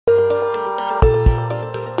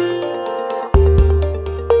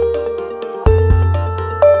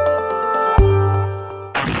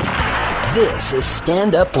This is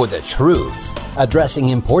Stand Up for the Truth, addressing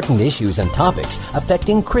important issues and topics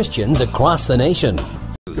affecting Christians across the nation.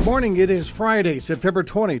 Good morning. It is Friday, September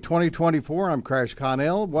 20, 2024. I'm Crash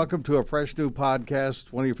Connell. Welcome to a fresh new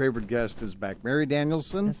podcast. One of your favorite guests is back. Mary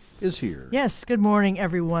Danielson is here. Yes, good morning,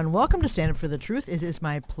 everyone. Welcome to Stand Up for the Truth. It is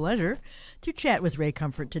my pleasure to chat with Ray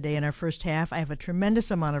Comfort today in our first half. I have a tremendous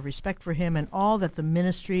amount of respect for him and all that the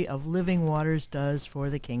ministry of Living Waters does for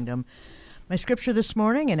the kingdom. My scripture this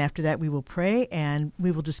morning, and after that we will pray, and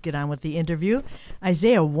we will just get on with the interview.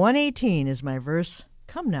 Isaiah 1:18 is my verse.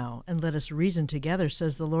 Come now, and let us reason together,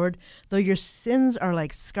 says the Lord. Though your sins are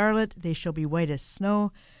like scarlet, they shall be white as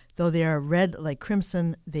snow. Though they are red like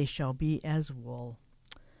crimson, they shall be as wool.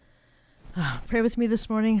 Pray with me this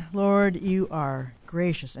morning. Lord, you are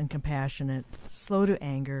gracious and compassionate, slow to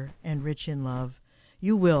anger, and rich in love.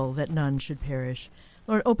 You will that none should perish.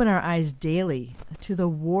 Lord, open our eyes daily to the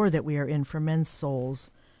war that we are in for men's souls.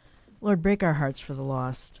 Lord, break our hearts for the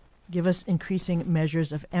lost. Give us increasing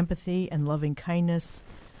measures of empathy and loving kindness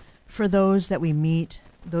for those that we meet,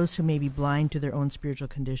 those who may be blind to their own spiritual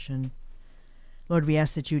condition. Lord, we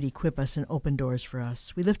ask that you'd equip us and open doors for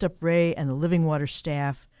us. We lift up Ray and the Living Water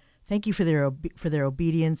staff. Thank you for their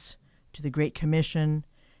obedience to the Great Commission.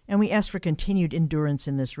 And we ask for continued endurance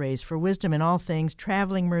in this race, for wisdom in all things,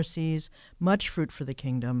 traveling mercies, much fruit for the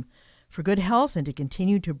kingdom, for good health, and to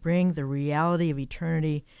continue to bring the reality of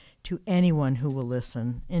eternity to anyone who will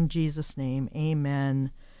listen. In Jesus' name,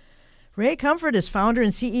 amen. Ray Comfort is founder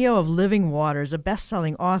and CEO of Living Waters, a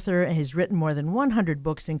best-selling author, and has written more than 100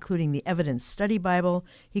 books, including the Evidence Study Bible.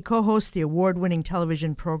 He co-hosts the award-winning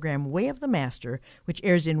television program Way of the Master, which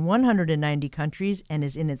airs in 190 countries and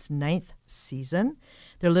is in its 9th season.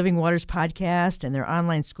 Their Living Waters podcast and their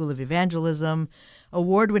online school of evangelism,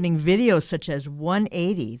 award-winning videos such as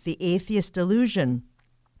 180, The Atheist Delusion,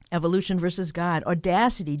 Evolution versus God,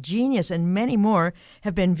 Audacity, Genius, and many more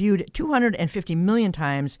have been viewed 250 million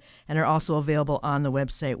times and are also available on the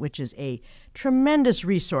website, which is a tremendous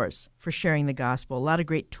resource for sharing the gospel. A lot of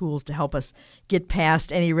great tools to help us get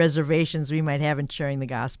past any reservations we might have in sharing the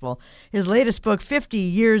gospel. His latest book, 50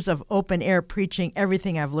 Years of Open Air Preaching,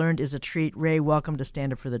 Everything I've Learned, is a treat. Ray, welcome to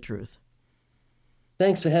Stand Up for the Truth.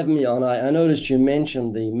 Thanks for having me on. I noticed you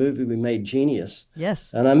mentioned the movie we made, Genius.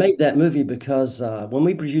 Yes. And I made that movie because when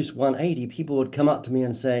we produced 180, people would come up to me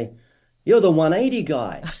and say, "You're the 180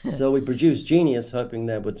 guy." So we produced Genius, hoping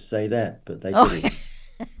they would say that, but they didn't.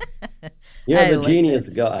 You're the genius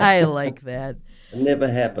guy. I like that. It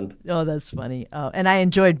never happened. Oh, that's funny. And I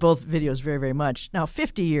enjoyed both videos very, very much. Now,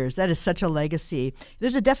 50 years, that is such a legacy.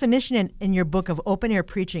 There's a definition in your book of open-air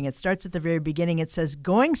preaching. It starts at the very beginning. It says,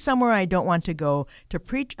 going somewhere I don't want to go, to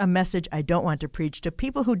preach a message I don't want to preach, to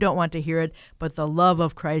people who don't want to hear it, but the love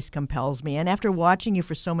of Christ compels me. And after watching you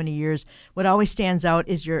for so many years, what always stands out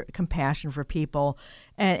is your compassion for people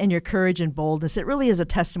and your courage and boldness. It really is a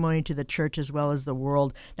testimony to the church as well as the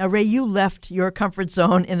world. Now, Ray, you left your comfort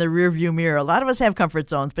zone in the rearview mirror. A lot of us have comfort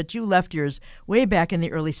zones, but you left yours way back in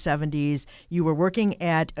the early 70s. You were working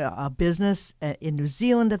at a business in New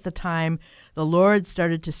Zealand at the time. The Lord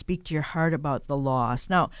started to speak to your heart about the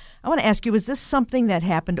lost. Now, I want to ask you, was this something that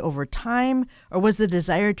happened over time, or was the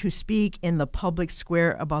desire to speak in the public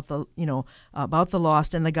square about the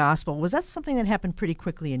lost and the gospel, was that something that happened pretty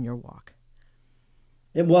quickly in your walk?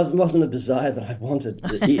 It wasn't a desire that I wanted,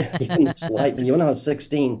 even slightly. When I was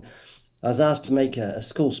 16, I was asked to make a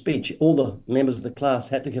school speech. All the members of the class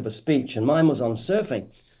had to give a speech, and mine was on surfing,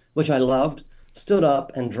 which I loved, stood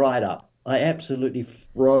up and dried up. I absolutely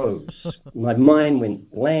froze. My mind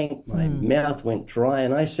went blank, my mouth went dry,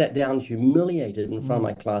 and I sat down humiliated in front of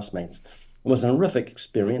my classmates. It was a horrific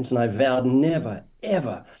experience, and I vowed never,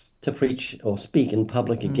 ever to preach or speak in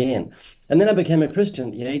public again. And then I became a Christian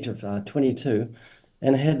at the age of 22,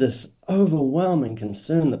 and had this overwhelming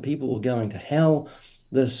concern that people were going to hell,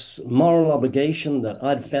 this moral obligation that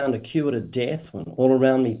I'd found a cure to death when all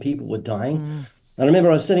around me people were dying. I remember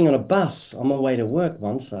I was sitting on a bus on my way to work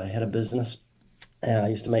once. I had a business. I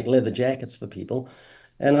used to make leather jackets for people.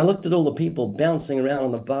 And I looked at all the people bouncing around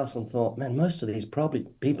on the bus and thought, man, most of these probably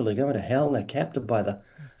people are going to hell, and they're captive by the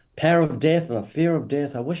power of death and the fear of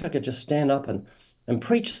death. I wish I could just stand up and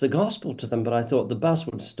preach the gospel to them, but I thought the bus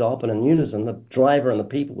would stop, and in unison, the driver and the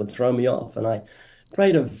people would throw me off. And I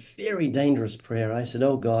prayed a very dangerous prayer. I said,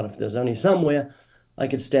 oh God, if there's only somewhere I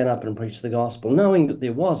could stand up and preach the gospel, knowing that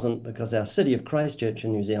there wasn't, because our city of Christchurch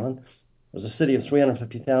in New Zealand was a city of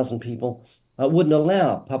 350,000 people, wouldn't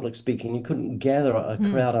allow public speaking. You couldn't gather a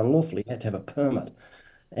crowd unlawfully. You had to have a permit.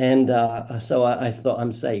 And so I thought,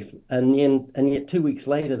 I'm safe. And yet 2 weeks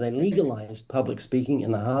later, they legalized public speaking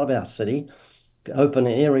in the heart of our city, opened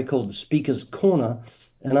an area called the Speaker's Corner,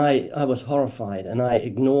 And I was horrified, and I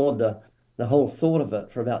ignored the whole thought of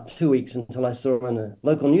it for about 2 weeks until I saw in the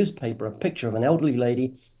local newspaper a picture of an elderly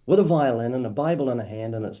lady with a violin and a Bible in her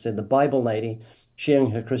hand, and it said the Bible lady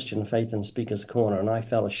sharing her Christian faith in Speaker's Corner, and I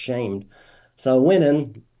felt ashamed. So I went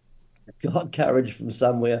in, got courage from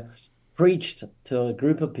somewhere, preached to a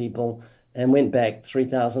group of people, and went back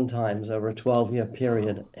 3,000 times over a 12-year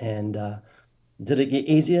period. And did it get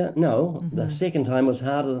easier? No. The second time was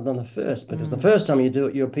harder than the first, because the first time you do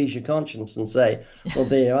it, you appease your conscience and say, well,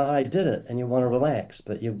 there, I did it, and you want to relax.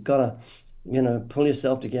 But you've got to, pull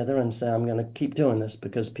yourself together and say, I'm going to keep doing this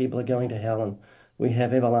because people are going to hell, and we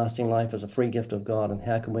have everlasting life as a free gift of God, and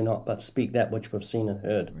how can we not but speak that which we've seen and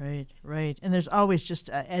heard? Right, right. And there's always just,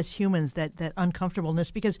 as humans, that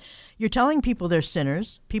uncomfortableness, because you're telling people they're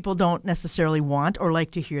sinners. People don't necessarily want or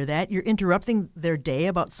like to hear that. You're interrupting their day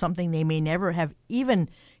about something they may never have even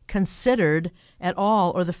considered at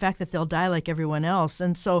all, or the fact that they'll die like everyone else.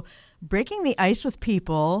 And so breaking the ice with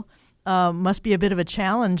people must be a bit of a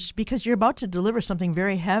challenge, because you're about to deliver something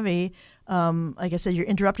very heavy. Like I said, you're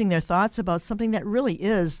interrupting their thoughts about something that really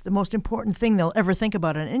is the most important thing they'll ever think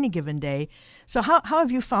about on any given day. So how have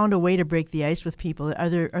you found a way to break the ice with people? Are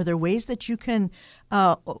there ways that you can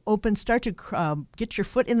start to get your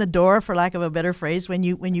foot in the door, for lack of a better phrase, when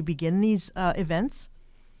you begin these events?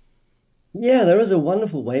 Yeah, there is a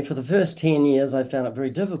wonderful way. For the first 10 years, I found it very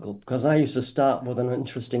difficult because I used to start with an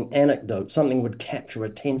interesting anecdote. Something would capture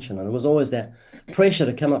attention. And it was always that pressure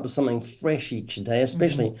to come up with something fresh each day,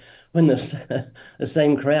 especially when the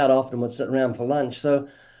same crowd often would sit around for lunch. So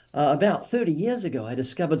about 30 years ago, I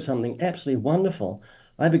discovered something absolutely wonderful.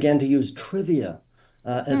 I began to use trivia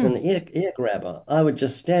as an ear grabber. I would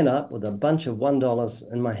just stand up with a bunch of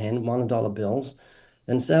 $1 in my hand, $1 bills,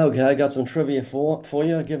 and say, okay, I got some trivia for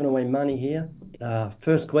you, giving away money here.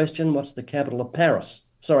 First question, what's the capital of Paris?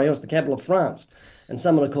 Sorry, what's the capital of France? And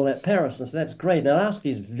someone would call that Paris. And so that's great. Now, I'd ask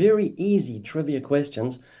these very easy trivia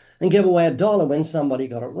questions and give away $1 when somebody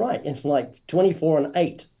got it right. It's like 24 and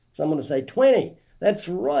 8. Someone would say, 20. That's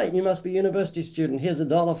right. You must be a university student. Here's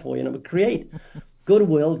 $1 for you. And it would create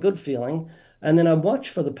goodwill, good feeling. And then I'd watch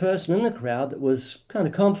for the person in the crowd that was kind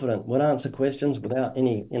of confident, would answer questions without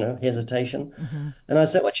any, hesitation. And I'd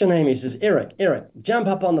say, what's your name? He says, Eric, jump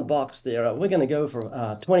up on the box there. We're going to go for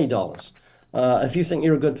 $20. If you think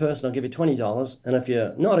you're a good person, I'll give you $20. And if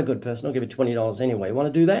you're not a good person, I'll give you $20 anyway. Want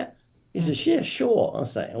to do that? He says, yeah, sure. I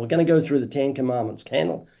say, we're going to go through the 10 commandments.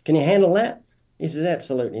 Can you handle that? He says,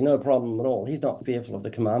 absolutely, no problem at all. He's not fearful of the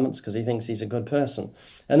commandments because he thinks he's a good person.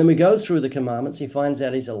 And then we go through the commandments. He finds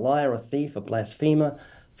out he's a liar, a thief, a blasphemer,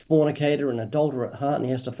 fornicator, an adulterer at heart, and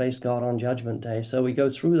he has to face God on Judgment Day. So we go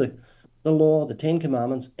through the law, the 10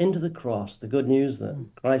 commandments, into the cross, the good news that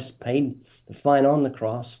Christ paid the fine on the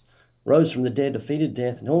cross, rose from the dead, defeated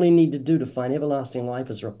death, and all he needed to do to find everlasting life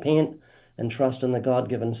is repent and trust in the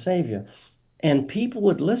God-given Savior. And people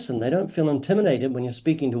would listen. They don't feel intimidated when you're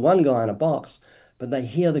speaking to one guy in a box, but they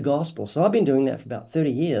hear the gospel. So I've been doing that for about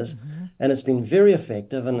 30 years, and it's been very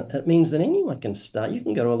effective. And it means that anyone can start. You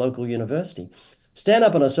can go to a local university, stand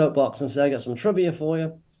up on a soapbox and say, I got some trivia for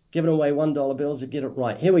you, giving away $1 bills, you get it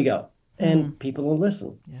right. Here we go. And people will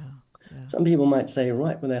listen. Yeah. Some people might say,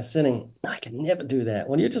 right, when they're sitting, I can never do that.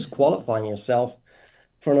 Well, you're just qualifying yourself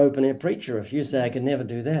for an open-air preacher if you say I could never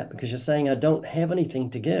do that, because you're saying I don't have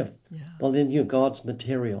anything to give. Well, then you're God's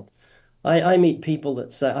material. I meet people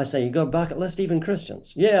that say, you got a bucket list, even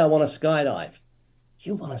Christians. Yeah, I want to skydive.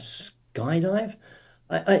 You want to skydive?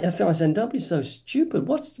 I feel I said, don't be so stupid.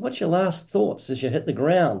 What's your last thoughts as you hit the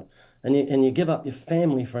ground and you give up your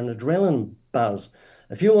family for an adrenaline buzz?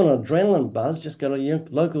 If you want an adrenaline buzz, just go to your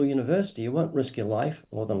local university. You won't risk your life,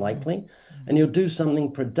 more than likely, and you'll do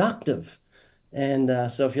something productive.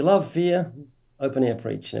 And so if you love fear, open air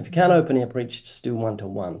preach. And if you can't open air preach, just do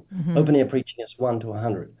 1-to-1. Open air preaching is 1 to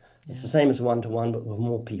 100. It's the same as 1-to-1, but with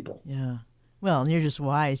more people. Yeah. Well, and you're just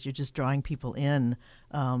wise. You're just drawing people in.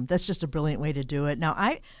 That's just a brilliant way to do it. Now,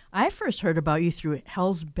 I first heard about you through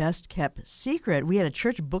Hell's Best Kept Secret. We had a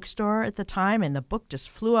church bookstore at the time, and the book just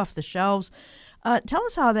flew off the shelves. Tell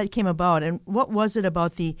us how that came about, and what was it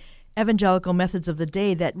about the evangelical methods of the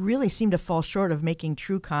day that really seemed to fall short of making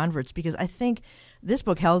true converts? Because I think this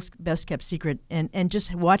book, Hell's Best Kept Secret, and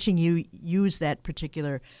just watching you use that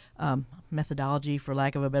particular methodology, for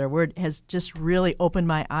lack of a better word, has just really opened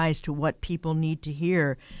my eyes to what people need to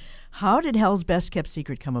hear. How did Hell's Best Kept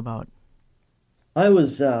Secret come about? I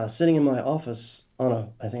was sitting in my office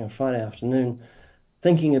on a Friday afternoon,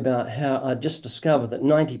 thinking about how I just discovered that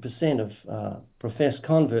 90% of professed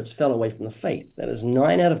converts fell away from the faith. That is,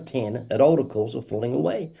 9 out of 10 at altar calls are falling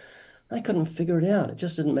away. I couldn't figure it out. It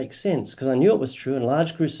just didn't make sense because I knew it was true in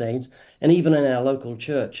large crusades and even in our local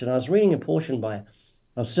church. And I was reading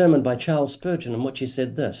a sermon by Charles Spurgeon in which he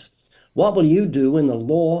said this: "What will you do when the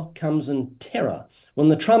law comes in terror? When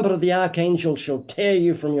the trumpet of the archangel shall tear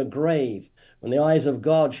you from your grave? When the eyes of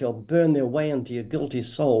God shall burn their way into your guilty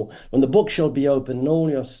soul? When the book shall be opened and all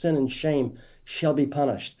your sin and shame shall be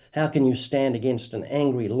punished? How can you stand against an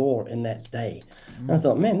angry law in that day?" And I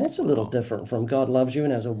thought, man, that's a little different from God loves you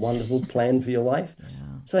and has a wonderful plan for your life.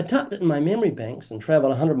 So I tucked it in my memory banks and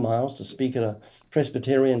traveled 100 miles to speak at a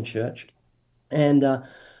Presbyterian church. And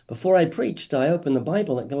before I preached, I opened the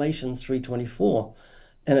Bible at Galatians 3:24,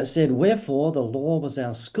 and it said, "Wherefore the law was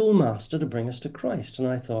our schoolmaster to bring us to Christ." And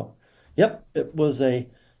I thought, yep, it was a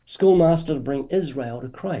schoolmaster to bring Israel to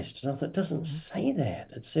Christ. And I thought, it doesn't say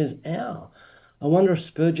that. It says our. I wonder if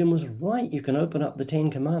Spurgeon was right. You can open up the 10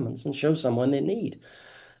 Commandments and show someone their need.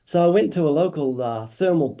 So I went to a local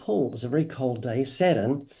thermal pool. It was a very cold day, sat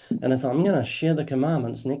in, and I thought, I'm going to share the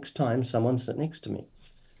commandments next time someone sits next to me.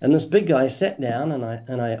 And this big guy sat down, and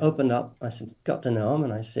I opened up. I said, got to know him,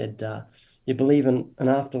 and I said, "You believe in an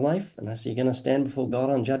afterlife?" And I said, "You're going to stand before God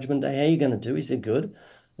on Judgment Day. How are you going to do?" He said, "Good."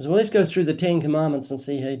 I said, "Well, let's go through the 10 Commandments and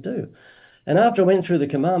see how you do." And after I went through the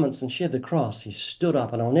commandments and shared the cross, he stood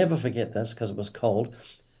up, and I'll never forget this because it was cold,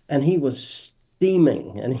 and he was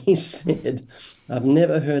steaming, and he said, "I've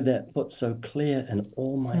never heard that put so clear in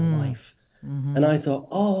all my life." And I thought,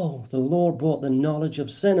 oh, the Lord brought the knowledge of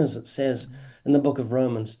sin, as it says in the book of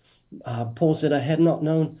Romans. Paul said, "I had not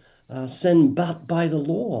known sin but by the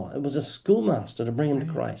law." It was a schoolmaster to bring him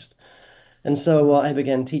to Christ. And so I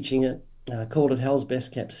began teaching it, called it Hell's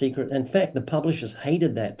Best Kept Secret. In fact, the publishers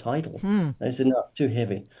hated that title. They said, "No, too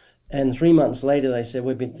heavy." And 3 months later, they said,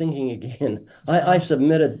 "We've been thinking again." I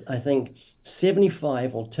submitted, I think,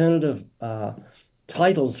 75 alternative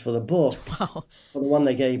titles for the book. Wow. For the one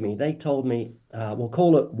they gave me. They told me, we'll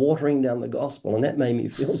call it Watering Down the Gospel. And that made me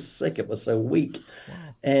feel sick. It was so weak. Wow.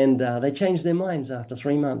 And they changed their minds after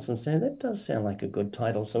 3 months and said, that does sound like a good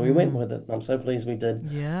title. So we went with it. I'm so pleased we did.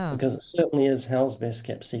 Yeah. Because it certainly is Hell's Best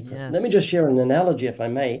Kept Secret. Yes. Let me just share an analogy, if I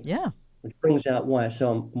may. Yeah. Which brings out why it's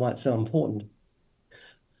so important.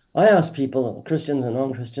 I ask people, Christians and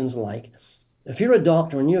non-Christians alike, if you're a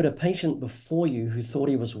doctor and you had a patient before you who thought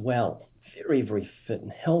he was well, very, very fit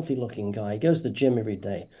and healthy looking guy, he goes to the gym every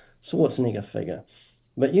day, Schwarzenegger figure,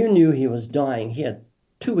 but you knew he was dying, he had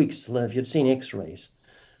 2 weeks to live, you'd seen x-rays.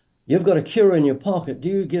 You've got a cure in your pocket. Do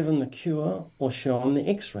you give him the cure or show him the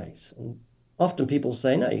x-rays? And often people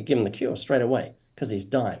say, no, you give him the cure straight away because he's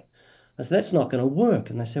dying. I said, that's not going to work.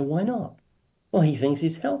 And they say, why not? Well, he thinks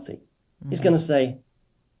he's healthy. He's going to say,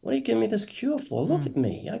 what are you giving me this cure for? Look at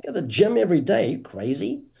me. I go to the gym every day. Are you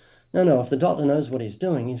crazy? No, if the doctor knows what he's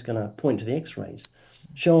doing, he's going to point to the x-rays,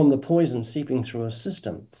 show him the poison seeping through his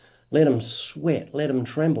system, let him sweat, let him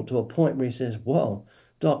tremble to a point where he says, whoa,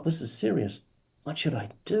 doc, this is serious. What should I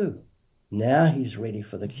do? Now he's ready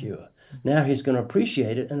for the cure. Now he's going to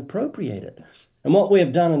appreciate it and appropriate it. And what we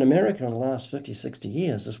have done in America in the last 50, 60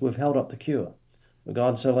 years is we've held up the cure. For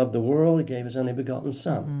God so loved the world, he gave his only begotten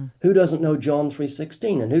son. Who doesn't know John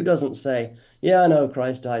 3:16? And who doesn't say, yeah, I know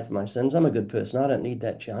Christ died for my sins. I'm a good person. I don't need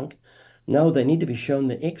that junk. No, they need to be shown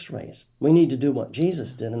the x-rays. We need to do what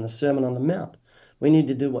Jesus did in the Sermon on the Mount. We need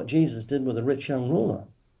to do what Jesus did with the rich young ruler.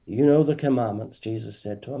 You know the commandments, Jesus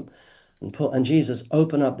said to him. And Jesus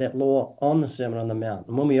opened up that law on the Sermon on the Mount.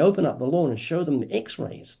 And when we open up the law and show them the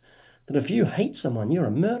x-rays, that if you hate someone, you're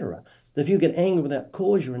a murderer. That if you get angry without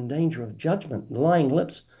cause, you're in danger of judgment. Lying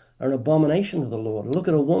lips are an abomination to the Lord. Look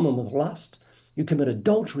at a woman with lust. You commit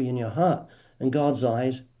adultery in your heart. In God's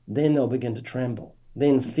eyes, then they'll begin to tremble.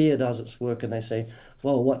 Then fear does its work and they say,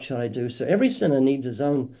 well, what should I do? So every sinner needs his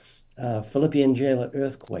own Philippian jailer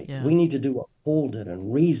earthquake. Yeah. We need to do what Paul did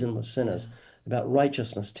and reason with sinners about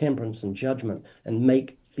righteousness, temperance, and judgment, and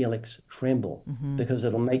make Felix tremble because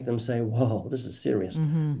it'll make them say, whoa, this is serious.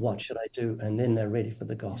 What should I do? And then they're ready for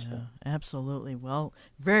the gospel. Yeah, absolutely. Well,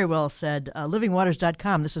 very well said.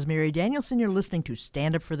 Livingwaters.com. This is Mary Danielson. You're listening to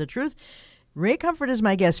Stand Up for the Truth. Ray Comfort is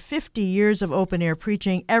my guest. 50 years of open-air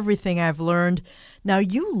preaching, everything I've learned. Now,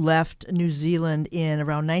 you left New Zealand in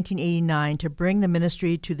around 1989 to bring the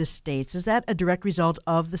ministry to the States. Is that a direct result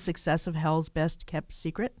of the success of Hell's Best Kept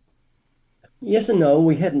Secret? Yes and no.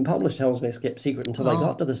 We hadn't published Hell's Best Kept Secret until I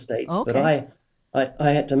got to the States. Okay. But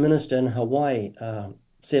I had to minister in Hawaii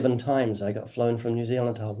 7 times. I got flown from New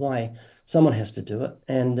Zealand to Hawaii. Someone has to do it.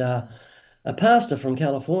 And a pastor from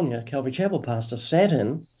California, Calvary Chapel pastor, sat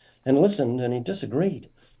in and listened, and he disagreed.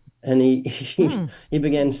 And he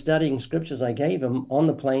began studying scriptures I gave him on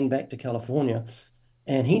the plane back to California.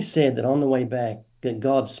 And he said that on the way back,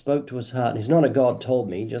 God spoke to his heart. And he's not a God told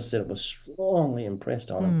me, he just said it was strongly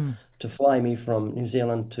impressed on him to fly me from New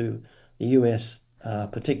Zealand to the US,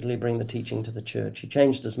 particularly bring the teaching to the church. He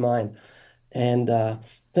changed his mind. And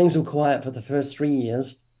things were quiet for the first 3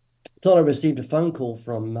 years. Until I received a phone call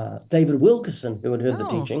from David Wilkerson, who had heard the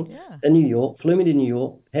teaching in New York, flew me to New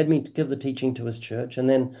York, had me give the teaching to his church. And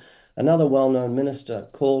then another well-known minister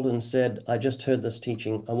called and said, I just heard this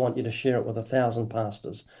teaching. I want you to share it with 1,000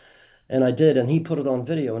 pastors. And I did. And he put it on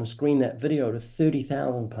video and screened that video to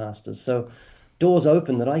 30,000 pastors. So doors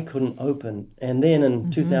opened that I couldn't open. And then in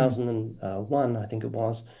 2001, I think it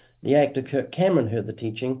was, the actor Kirk Cameron heard the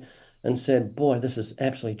teaching and said, boy, this has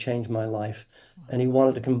absolutely changed my life. And he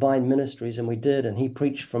wanted to combine ministries, and we did. And he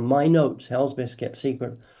preached from my notes, Hell's Best Kept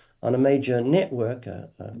Secret, on a major network,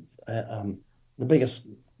 the biggest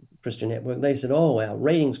Christian network. They said, oh, our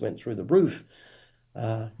ratings went through the roof.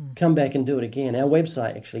 Come back and do it again. Our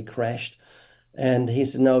website actually crashed. And he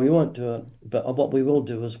said, no, we won't do it. But what we will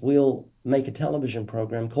do is we'll make a television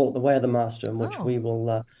program, call it The Way of the Master, in which we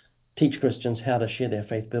will teach Christians how to share their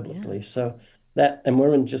faith biblically. Yeah. So that, and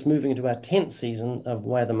we're just moving into our 10th season of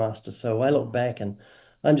Way of the Master. So I look back and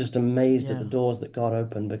I'm just amazed at the doors that God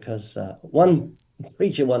opened, because one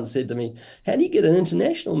preacher once said to me, how do you get an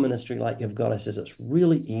international ministry like you've got? I says, it's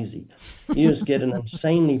really easy. You just get an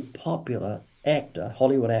insanely popular actor,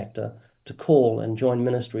 Hollywood actor, to call and join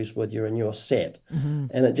ministries with you, and you're set.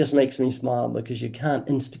 And it just makes me smile, because you can't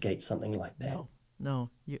instigate something like that.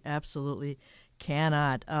 No, you absolutely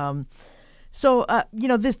cannot. So,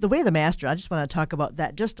 The Way of the Master, I just want to talk about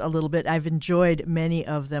that just a little bit. I've enjoyed many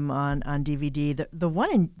of them on DVD.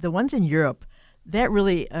 The ones in Europe, that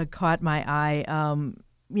really caught my eye.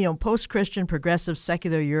 Post-Christian, progressive,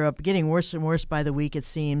 secular Europe, getting worse and worse by the week, it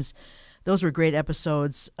seems. Those were great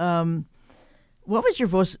episodes. What was your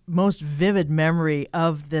most vivid memory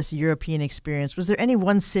of this European experience? Was there any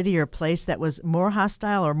one city or place that was more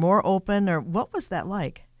hostile or more open, or what was that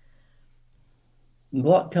like?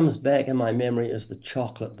 What comes back in my memory is the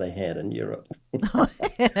chocolate they had in Europe.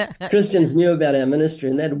 Christians knew about our ministry,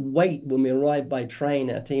 and they'd wait when we arrived by train,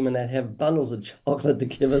 our team, and they'd have bundles of chocolate to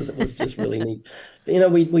give us. It was just really neat.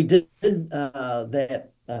 But, we did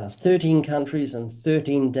that 13 countries and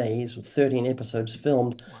 13 days with 13 episodes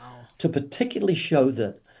filmed to particularly show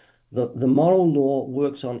that the moral law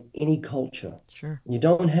works on any culture. Sure. You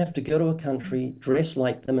don't have to go to a country, dress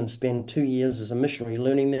like them, and spend 2 years as a missionary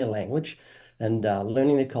learning their language and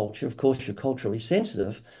learning their culture. Of course, you're culturally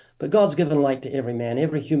sensitive, but God's given light to every man.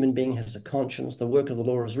 Every human being has a conscience. The work of the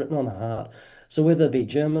law is written on the heart. So whether it be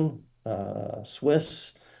German,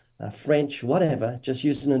 Swiss, French, whatever, just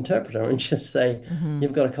use an interpreter and just say,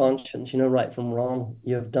 you've got a conscience, you know right from wrong.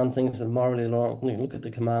 You've done things that are morally wrong. You look at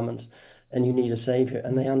the commandments and you need a savior,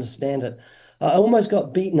 and they understand it. I almost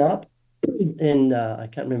got beaten up in, I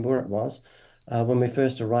can't remember where it was, when we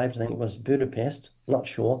first arrived. I think it was Budapest, not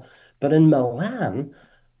sure. But in Milan,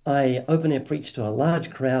 I open air preached to a large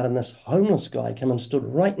crowd, and this homeless guy came and stood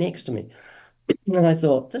right next to me. And I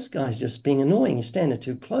thought, this guy's just being annoying. He's standing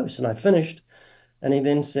too close. And I finished. And he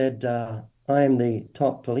then said, I am the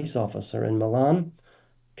top police officer in Milan.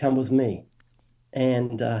 Come with me.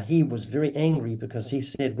 And he was very angry, because he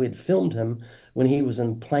said we'd filmed him when he was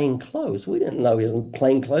in plain clothes. We didn't know he was in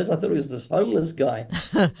plain clothes. I thought he was this homeless guy.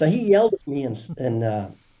 So he yelled at me in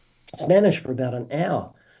Spanish for about an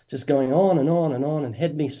hour, just going on and on and on, and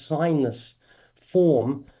had me sign this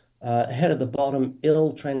form. Had at the bottom,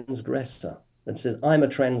 ill transgressor. It said, I'm a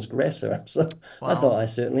transgressor. So I thought, I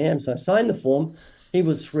certainly am. So I signed the form. He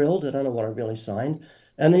was thrilled. I don't know what I really signed.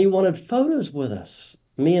 And then he wanted photos with us,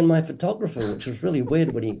 me and my photographer, which was really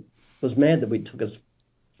weird, but he was mad that we took us,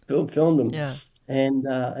 filmed him,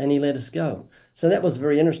 and he let us go. So that was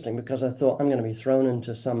very interesting, because I thought I'm going to be thrown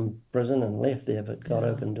into some prison and left there, but God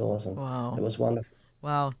opened doors, and it was wonderful.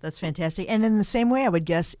 Wow, that's fantastic. And in the same way, I would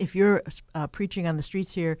guess, if you're preaching on the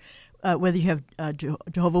streets here, whether you have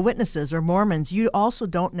Jehovah's Witnesses or Mormons, you also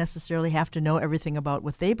don't necessarily have to know everything about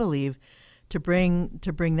what they believe to bring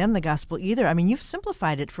them the gospel either. I mean, you've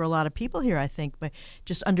simplified it for a lot of people here, I think, by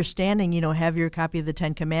just understanding, have your copy of the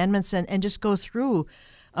Ten Commandments and just go through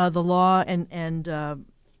the law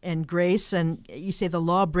and grace. And you say the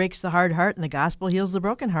law breaks the hard heart and the gospel heals the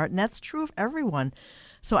broken heart, and that's true of everyone.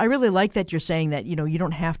 So I really like that you're saying that, you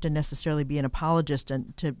don't have to necessarily be an apologist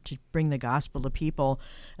and to bring the gospel to people,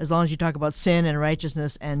 as long as you talk about sin and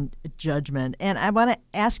righteousness and judgment. And I want to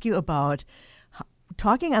ask you about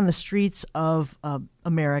talking on the streets of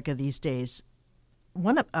America these days.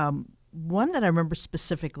 One that I remember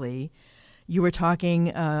specifically, you were talking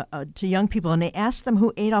to young people, and they asked them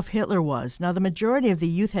who Adolf Hitler was. Now, the majority of the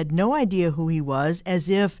youth had no idea who he was,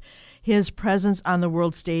 as if his presence on the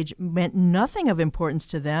world stage meant nothing of importance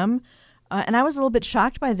to them. And I was a little bit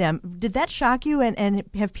shocked by them. Did that shock you? And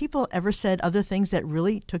have people ever said other things that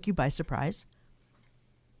really took you by surprise?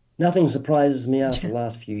 Nothing surprises me after the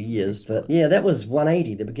last few years, but yeah, that was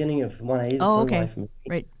 180, the beginning of 180 Oh, okay. pro-life movement.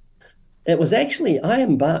 Right. It was actually, I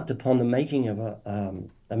embarked upon the making of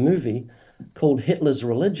a movie called Hitler's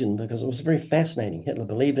Religion because it was very fascinating. Hitler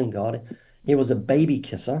believed in God. He was a baby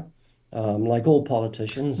kisser, like all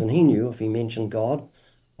politicians, and he knew if he mentioned God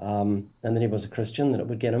and that he was a Christian, that it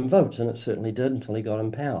would get him votes, and it certainly did until he got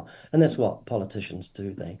in power. And that's what politicians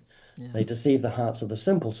do. They deceive the hearts of the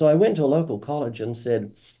simple. So I went to a local college and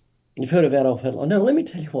said, "You've heard of Adolf Hitler?" No, let me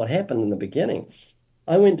tell you what happened in the beginning.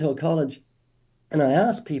 I went to a college and I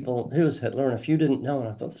asked people, who was Hitler? And a few didn't know. And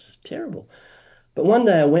I thought, this is terrible. But one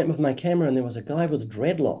day I went with my camera and there was a guy with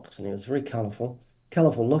dreadlocks and he was very colorful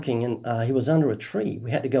looking. And he was under a tree.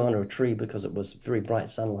 We had to go under a tree because it was very bright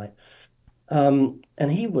sunlight. And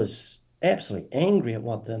he was absolutely angry at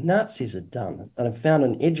what the Nazis had done. And I found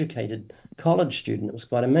an educated college student. It was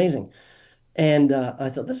quite amazing. And I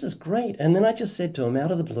thought, this is great. And then I just said to him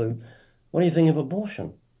out of the blue, "What do you think of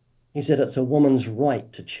abortion?" He said, "It's a woman's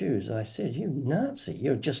right to choose." I said, "You Nazi,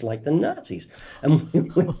 you're just like the Nazis." And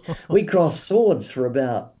we crossed swords for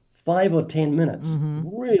about 5 or 10 minutes.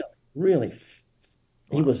 Really, really.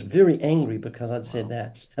 He was very angry because I'd said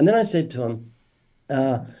that. And then I said to him,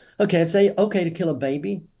 okay, I'd say, okay to kill a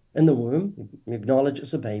baby in the womb. You acknowledge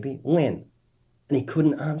it's a baby. When? And he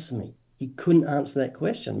couldn't answer me. He couldn't answer that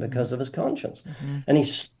question because of his conscience. And he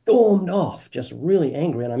stormed off, just really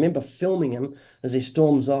angry. And I remember filming him as he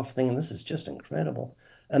storms off, thinking, this is just incredible.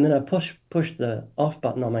 And then I pushed the off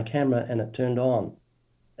button on my camera and it turned on.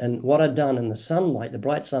 And what I'd done in the sunlight, the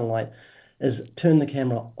bright sunlight, is turn the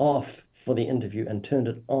camera off for the interview and turned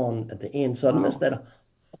it on at the end. So I'd missed that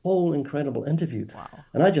whole incredible interview.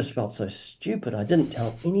 And I just felt so stupid. I didn't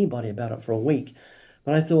tell anybody about it for a week.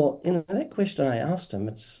 But I thought, that question I asked him,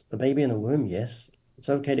 it's a baby in the womb, yes. It's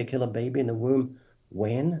okay to kill a baby in the womb.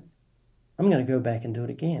 When? I'm going to go back and do it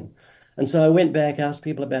again. And so I went back, asked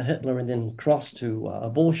people about Hitler, and then crossed to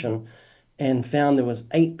abortion and found there was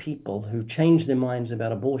 8 people who changed their minds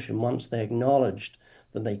about abortion once they acknowledged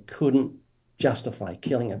that they couldn't justify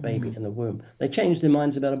killing a baby in the womb. They changed their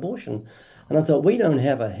minds about abortion. And I thought, we don't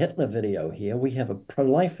have a Hitler video here. We have a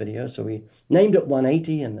pro-life video. So we named it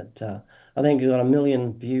 180, and it, I think it got 1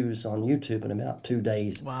 million views on YouTube in about 2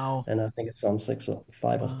 days. Wow. And I think it's on 6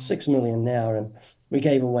 million now. And we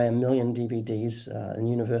gave away 1 million DVDs in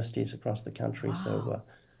universities across the country. So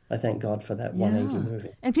I thank God for that 180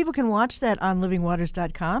 movie. And people can watch that on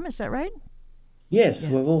livingwaters.com. Is that right? Yes,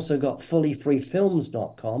 we've also got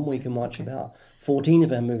fullyfreefilms.com where you can watch about 14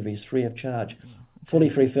 of our movies free of charge.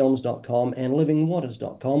 Fullyfreefilms.com and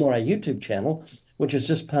livingwaters.com, or our YouTube channel, which has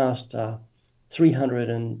just passed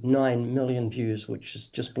 309 million views,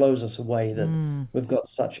 which just blows us away that we've got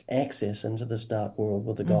such access into this dark world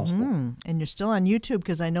with the gospel. And you're still on YouTube,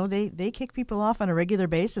 because I know they kick people off on a regular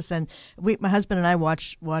basis. And my husband and I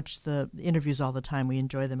watch the interviews all the time. We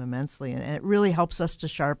enjoy them immensely, and it really helps us to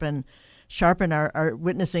sharpen our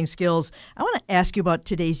witnessing skills. I want to ask you about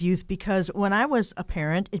today's youth, because when I was a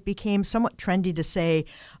parent, it became somewhat trendy to say,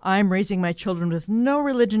 I'm raising my children with no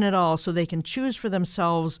religion at all so they can choose for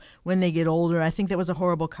themselves when they get older. I think that was a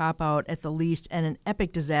horrible cop-out at the least and an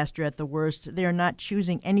epic disaster at the worst. They are not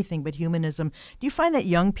choosing anything but humanism. Do you find that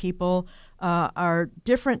young people are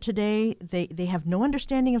different today? They have no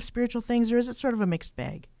understanding of spiritual things, or is it sort of a mixed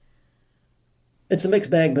bag? It's a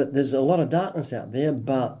mixed bag, but there's a lot of darkness out there.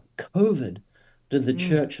 But COVID did the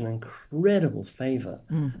church an incredible favor.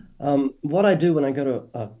 What I do when I go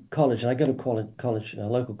to college, and I go to a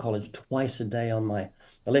local college twice a day on my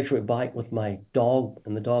electric bike with my dog,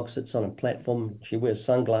 and the dog sits on a platform. She wears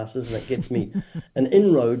sunglasses, and it gets me an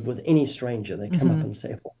inroad with any stranger. They come up and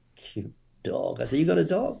say, "Oh, cute dog." I say, "You got a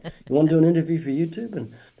dog? You want to do an interview for YouTube?"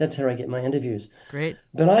 And that's how I get my interviews. Great.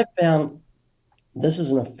 But I found this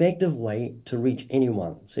is an effective way to reach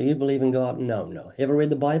anyone. So you believe in God? No. Ever read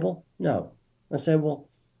the Bible? No. I say, well,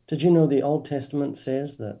 did you know the Old Testament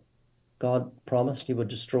says that God promised he would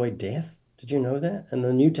destroy death? Did you know that? And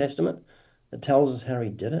the New Testament, it tells us how he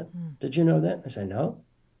did it. Did you know that? I say, no.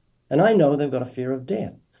 And I know they've got a fear of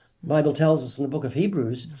death. The Bible tells us in the book of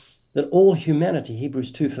Hebrews that all humanity,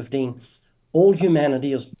 Hebrews 2:15, all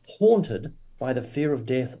humanity is haunted by the fear of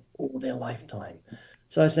death all their lifetime.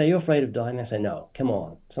 So I say, you're afraid of dying? They say, no, come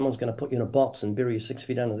on. Someone's going to put you in a box and bury you 6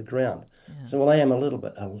 feet under the ground. So, well, I am a little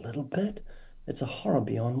bit. A little bit? It's a horror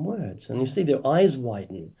beyond words. And you see their eyes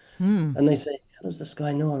widen. And they say, how does this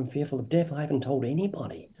guy know I'm fearful of death? I haven't told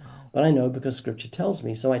anybody. But I know because Scripture tells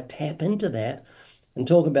me. So I tap into that. and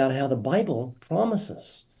talk about how the Bible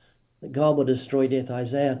promises that God will destroy death.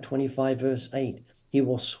 Isaiah 25, verse 8, he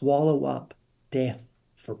will swallow up death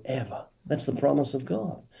forever. That's the promise of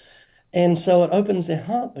God. And so it opens their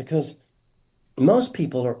heart, because most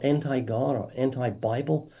people are anti-God or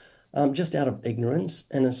anti-Bible just out of ignorance.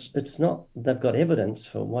 And it's not they've got evidence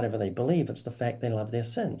for whatever they believe. It's the fact they love their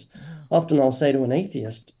sins. Often I'll say to an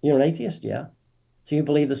atheist, you're an atheist? Yeah. So you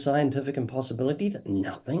believe the scientific impossibility that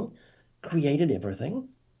nothing created everything?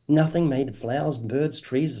 Nothing made flowers, birds,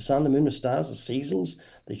 trees, the sun, the moon, the stars, the seasons,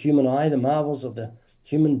 the human eye, the marvels of the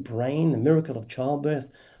human brain, the miracle of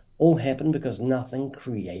childbirth, all happened because nothing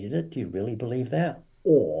created it? Do you really believe that?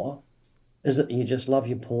 Or is it you just love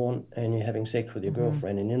your porn and you're having sex with your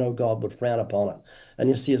girlfriend, and you know God would frown upon it, and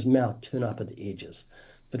you see his mouth turn up at the edges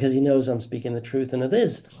because he knows I'm speaking the truth? And it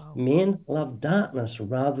is. Wow. Men love darkness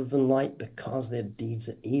rather than light because their deeds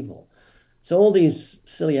are evil. So all these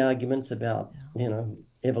silly arguments about,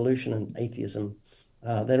 evolution and atheism,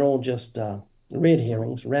 they're all just red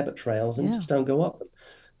herrings, rabbit trails, and just don't go up them.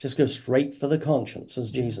 Just go straight for the conscience, as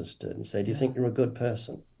Jesus did, and say, do you think you're a good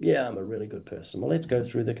person? Yeah, I'm a really good person. Well, let's go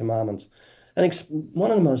through the commandments. And one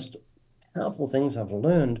of the most powerful things I've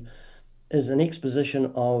learned is an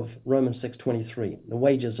exposition of Romans 6:23. The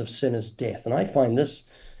wages of sin is death. And I find this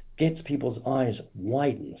gets people's eyes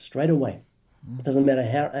widened straight away. It doesn't matter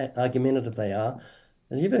how argumentative they are.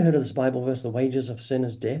 Have you ever heard of this Bible verse, the wages of sin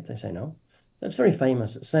is death? They say no. It's very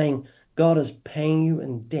famous. It's saying God is paying you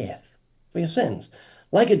in death for your sins.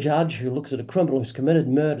 Like a judge who looks at a criminal who's committed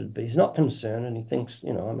murder, but he's not concerned, and he thinks,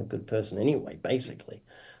 I'm a good person anyway, basically.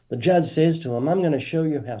 The judge says to him, I'm going to show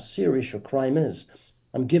you how serious your crime is.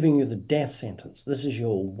 I'm giving you the death sentence. This is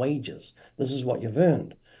your wages. This is what you've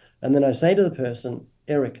earned. And then I say to the person,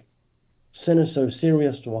 Eric, sin is so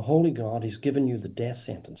serious to a holy God, he's given you the death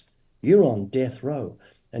sentence. You're on death row,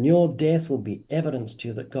 and your death will be evidence to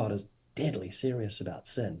you that God is deadly serious about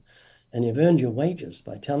sin. And you've earned your wages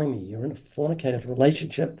by telling me you're in a fornicative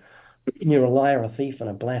relationship, you're a liar, a thief, and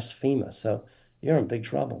a blasphemer. So you're in big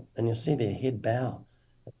trouble. And you see their head bow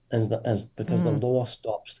because the law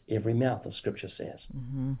stops every mouth, the scripture says.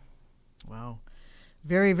 Mm-hmm. Wow.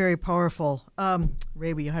 Very, very powerful.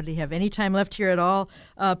 Ray, we hardly have any time left here at all.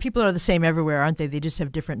 People are the same everywhere, aren't they? They just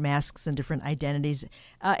have different masks and different identities.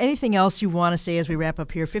 Anything else you want to say as we wrap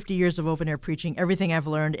up here? 50 years of open-air preaching, everything I've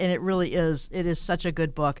learned, and it is such a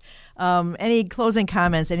good book. Any closing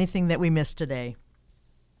comments, anything that we missed today?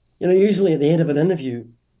 Usually at the end of an interview,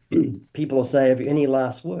 people will say, have you any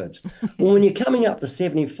last words? Well, when you're coming up to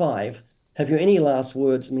 75, have you any last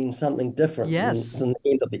words means something different than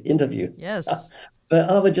the end of the interview. Yes. But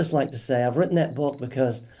I would just like to say I've written that book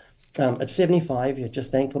because at 75, you're just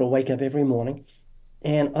thankful to wake up every morning.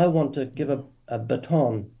 And I want to give a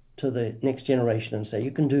baton to the next generation and say,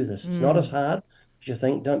 you can do this. It's not as hard as you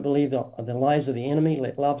think. Don't believe the lies of the enemy.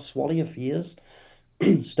 Let love swallow your fears.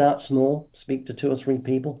 Start small. Speak to 2 or 3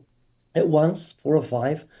 people at once, 4 or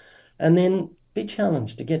 5. And then be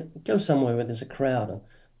challenged to go somewhere where there's a crowd and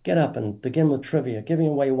get up and begin with trivia, giving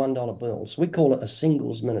away $1 bills. We call it a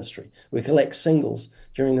singles ministry. We collect singles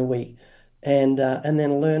during the week and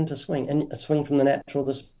then learn to swing, and swing from the natural to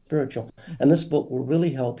the spiritual. And this book will really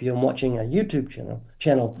help you, and watching a YouTube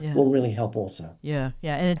channel will really help also. Yeah,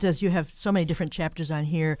 and it does. You have so many different chapters on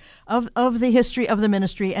here of the history of the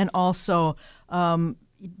ministry, and also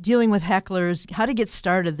dealing with hecklers, how to get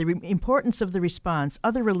started, the importance of the response,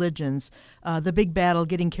 other religions, the big battle,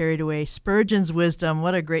 getting carried away, Spurgeon's wisdom.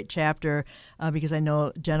 What a great chapter, because I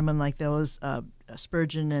know gentlemen like those,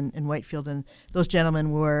 Spurgeon and Whitefield, and those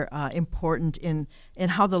gentlemen were important in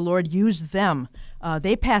how the Lord used them.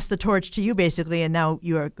 They passed the torch to you, basically, and now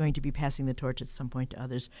you are going to be passing the torch at some point to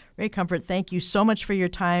others. Ray Comfort, thank you so much for your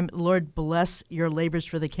time. Lord, bless your labors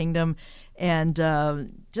for the kingdom and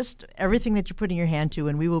just everything that you're putting your hand to,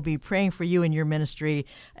 and we will be praying for you and your ministry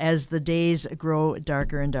as the days grow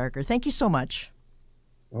darker and darker. Thank you so much.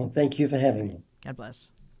 Well, thank you for having me. God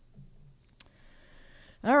bless.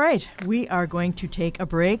 All right, we are going to take a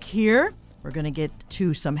break here. We're going to get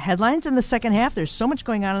to some headlines in the second half. There's so much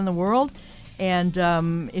going on in the world. And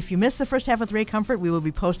if you missed the first half with Ray Comfort, we will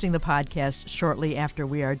be posting the podcast shortly after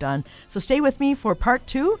we are done. So stay with me for part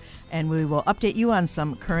 2, and we will update you on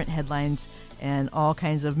some current headlines and all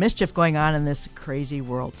kinds of mischief going on in this crazy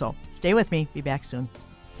world. So stay with me. Be back soon.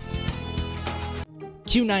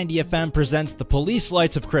 Q90 FM presents the Police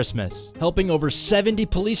Lights of Christmas, helping over 70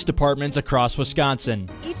 police departments across Wisconsin.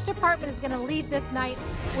 Each department is going to leave this night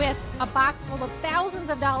with a box full of thousands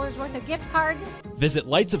of dollars worth of gift cards. Visit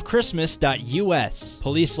lightsofchristmas.us.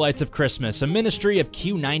 Police Lights of Christmas, a ministry of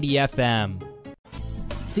Q90 FM.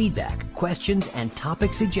 Feedback, questions, and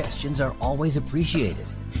topic suggestions are always appreciated.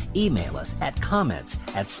 Email us at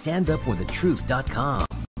comments@standupforthetruth.com.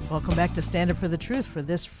 Welcome back to Stand Up for the Truth for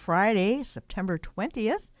this Friday, September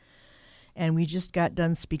 20th. And we just got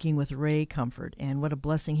done speaking with Ray Comfort, and what a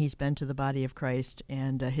blessing he's been to the body of Christ,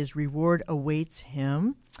 and his reward awaits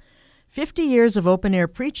him. 50 years of open-air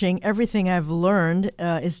preaching, everything I've learned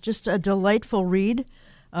is just a delightful read,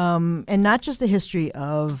 and not just the history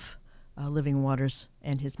of Living Waters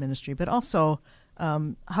and his ministry, but also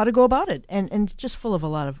how to go about it, and just full of a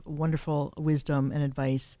lot of wonderful wisdom and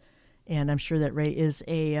advice. And I'm sure that Ray is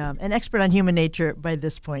an expert on human nature by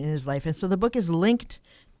this point in his life. And so the book is linked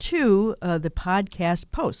to the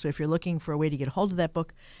podcast post. So if you're looking for a way to get a hold of that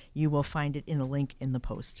book, you will find it in a link in the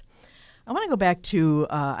post. I want to go back to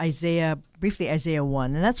Isaiah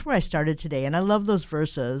 1, and that's where I started today. And I love those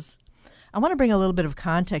verses. I want to bring a little bit of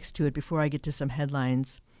context to it before I get to some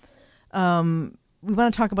headlines. We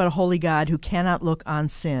want to talk about a holy God who cannot look on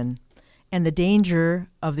sin, and the danger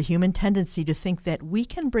of the human tendency to think that we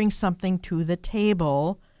can bring something to the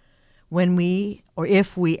table when we, or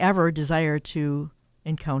if we ever desire to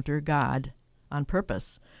encounter God on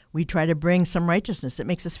purpose. We try to bring some righteousness. It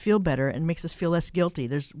makes us feel better and makes us feel less guilty.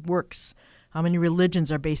 There's works. How many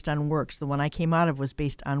religions are based on works? The one I came out of was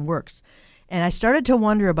based on works. And I started to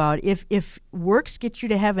wonder about if works get you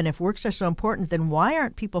to heaven, if works are so important, then why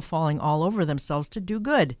aren't people falling all over themselves to do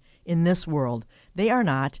good in this world? They are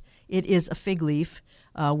not. It is a fig leaf.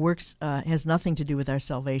 Works has nothing to do with our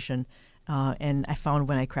salvation. And I found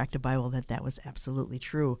when I cracked a Bible that was absolutely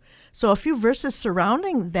true. So a few verses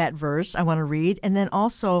surrounding that verse I want to read, and then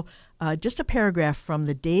also just a paragraph from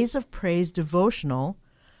the Days of Praise devotional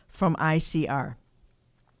from ICR,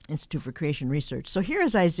 Institute for Creation Research. So here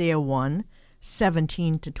is Isaiah 1,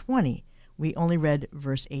 17 to 20. We only read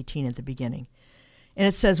verse 18 at the beginning. And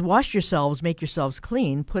it says, "Wash yourselves, make yourselves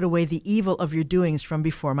clean, put away the evil of your doings from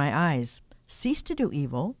before my eyes. Cease to do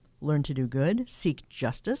evil, learn to do good, seek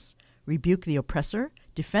justice, rebuke the oppressor,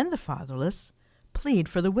 defend the fatherless, plead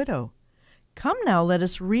for the widow. Come now, let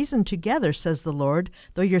us reason together, says the Lord.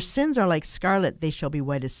 Though your sins are like scarlet, they shall be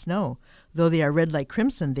white as snow. Though they are red like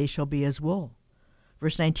crimson, they shall be as wool."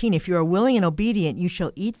 Verse 19, "If you are willing and obedient, you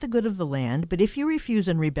shall eat the good of the land. But if you refuse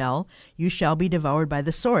and rebel, you shall be devoured by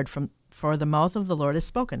the sword, for the mouth of the Lord has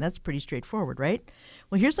spoken." That's pretty straightforward, right?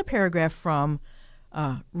 Well, here's a paragraph from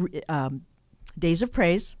Days of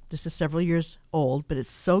Praise. This is several years old, but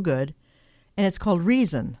it's so good. And it's called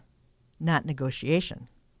Reason, Not Negotiation.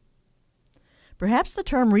 Perhaps the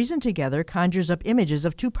term reason together conjures up images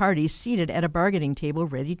of two parties seated at a bargaining table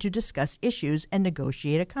ready to discuss issues and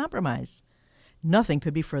negotiate a compromise. Nothing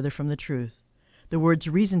could be further from the truth. The words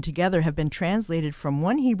reason together have been translated from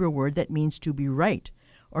one Hebrew word that means to be right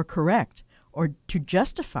or correct or to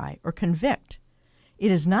justify or convict. It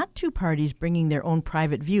is not two parties bringing their own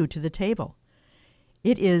private view to the table.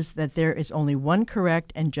 It is that there is only one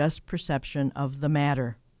correct and just perception of the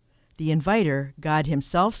matter. The inviter, God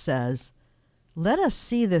himself, says, "Let us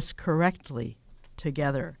see this correctly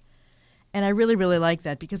together." And I really, really like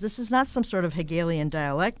that, because this is not some sort of Hegelian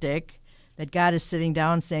dialectic that God is sitting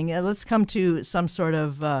down saying, let's come to some sort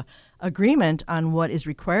of agreement on what is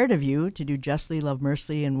required of you to do justly, love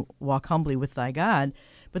mercifully, and walk humbly with thy God.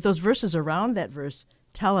 But those verses around that verse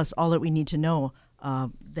tell us all that we need to know,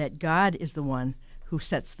 that God is the one who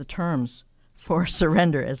sets the terms for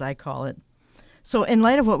surrender, as I call it. So in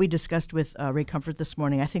light of what we discussed with Ray Comfort this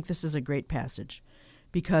morning, I think this is a great passage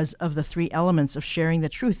because of the three elements of sharing the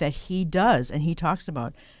truth that he does and he talks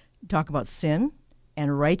about. Talk about sin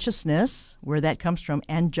and righteousness, where that comes from,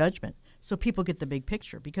 and judgment. So people get the big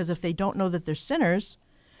picture, because if they don't know that they're sinners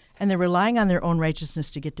and they're relying on their own righteousness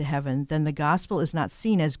to get to heaven, then the gospel is not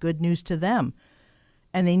seen as good news to them.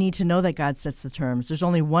 And they need to know that God sets the terms. There's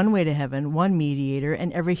only one way to heaven, one mediator,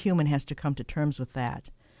 and every human has to come to terms with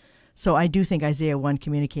that. So I do think Isaiah 1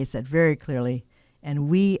 communicates that very clearly, and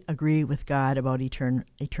we agree with God about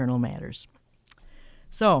eternal matters.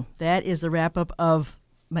 So that is the wrap-up of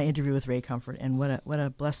my interview with Ray Comfort, and what a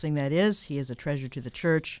blessing that is. He is a treasure to the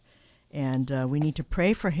church, and we need to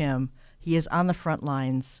pray for him. He is on the front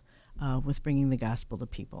lines with bringing the gospel to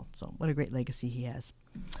people. So what a great legacy he has.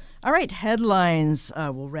 All right, headlines.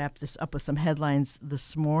 We'll wrap this up with some headlines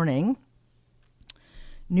this morning.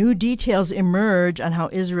 New details emerge on how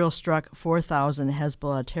Israel struck 4,000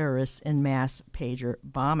 Hezbollah terrorists in mass pager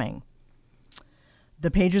bombing. The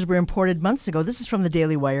pagers were imported months ago. This is from the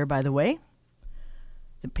Daily Wire, by the way.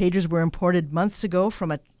 The pagers were imported months ago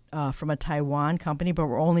from a Taiwan company, but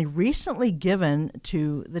were only recently given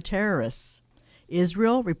to the terrorists.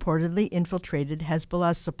 Israel reportedly infiltrated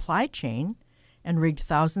Hezbollah's supply chain and rigged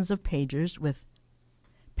thousands of pagers with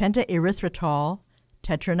pentaerythritol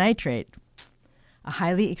tetranitrate, a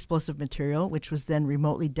highly explosive material which was then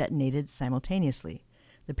remotely detonated simultaneously.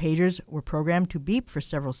 The pagers were programmed to beep for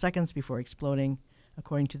several seconds before exploding,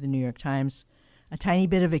 according to the New York Times. A tiny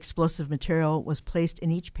bit of explosive material was placed in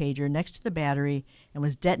each pager next to the battery and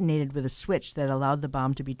was detonated with a switch that allowed the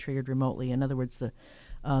bomb to be triggered remotely. In other words, the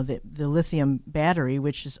lithium battery,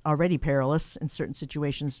 which is already perilous in certain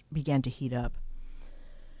situations, began to heat up.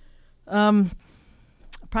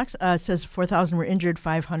 It says 4,000 were injured,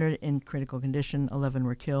 500 in critical condition, 11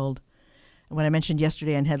 were killed. And what I mentioned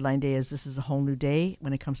yesterday on Headline Day is this is a whole new day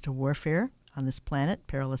when it comes to warfare on this planet,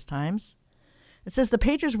 perilous times. It says the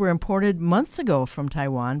pagers were imported months ago from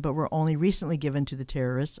Taiwan, but were only recently given to the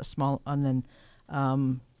terrorists. So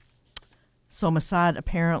Mossad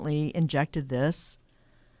apparently injected this.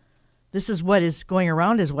 This is what is going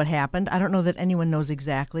around is what happened. I don't know that anyone knows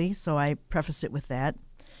exactly, so I preface it with that.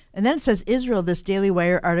 And then it says Israel, this Daily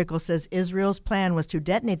Wire article says Israel's plan was to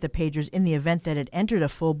detonate the pagers in the event that it entered a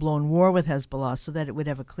full-blown war with Hezbollah so that it would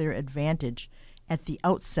have a clear advantage at the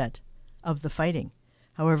outset of the fighting.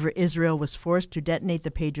 However, Israel was forced to detonate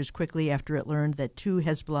the pagers quickly after it learned that 2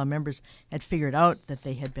 Hezbollah members had figured out that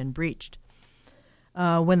they had been breached.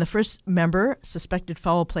 When the first member suspected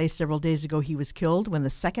foul play several days ago, he was killed. When the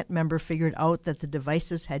second member figured out that the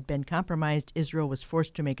devices had been compromised, Israel was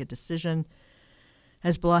forced to make a decision.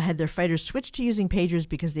 Hezbollah had their fighters switch to using pagers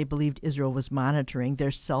because they believed Israel was monitoring their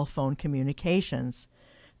cell phone communications.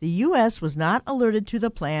 The U.S. was not alerted to the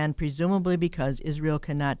plan, presumably because Israel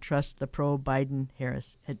cannot trust the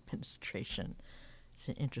pro-Biden-Harris administration. It's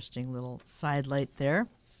an interesting little sidelight there.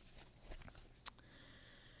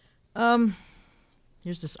 Here's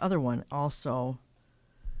this other one also.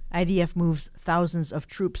 IDF moves thousands of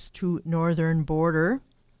troops to northern border.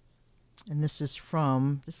 And this is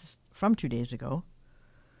from 2 days ago.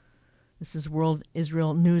 This is World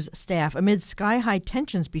Israel News staff. Amid sky-high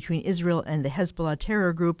tensions between Israel and the Hezbollah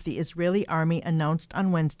terror group, the Israeli army announced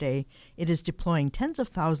on Wednesday it is deploying tens of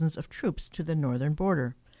thousands of troops to the northern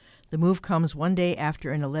border. The move comes one day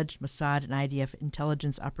after an alleged Mossad and IDF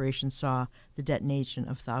intelligence operation saw the detonation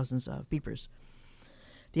of thousands of beepers.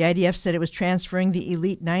 The IDF said it was transferring the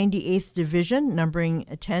elite 98th Division, numbering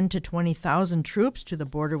 10 to 20,000 troops, to the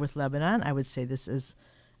border with Lebanon. I would say this is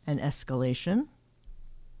an escalation.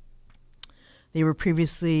 They were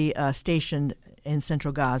previously stationed in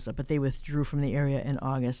central Gaza, but they withdrew from the area in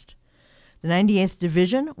August. The 98th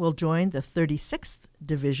Division will join the 36th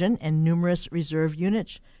Division and numerous reserve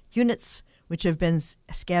units, which have been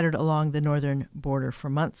scattered along the northern border for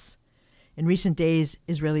months. In recent days,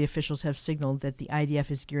 Israeli officials have signaled that the IDF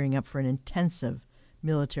is gearing up for an intensive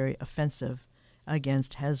military offensive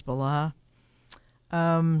against Hezbollah.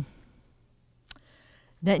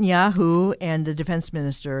 Netanyahu and the defense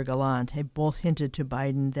minister, Gallant, have both hinted to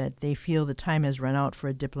Biden that they feel the time has run out for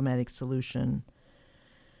a diplomatic solution.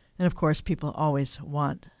 And, of course, people always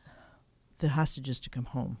want the hostages to come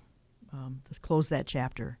home. Let's close that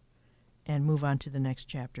chapter and move on to the next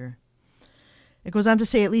chapter. It goes on to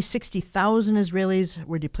say at least 60,000 Israelis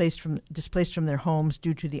were displaced from their homes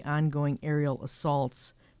due to the ongoing aerial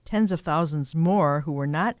assaults. Tens of thousands more who were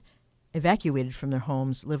not evacuated from their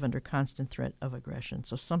homes live under constant threat of aggression.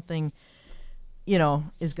 So something,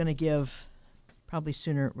 is going to give probably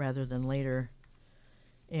sooner rather than later.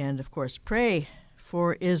 And, of course, pray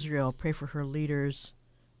for Israel. Pray for her leaders.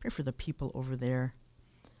 Pray for the people over there.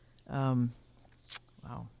 Wow.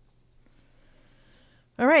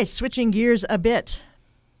 All right, switching gears a bit.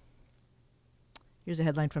 Here's a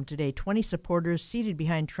headline from today. 20 supporters seated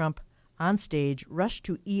behind Trump on stage rushed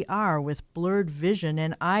to ER with blurred vision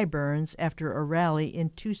and eye burns after a rally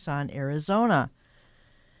in Tucson, Arizona.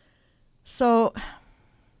 So,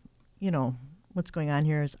 what's going on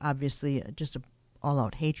here is obviously just an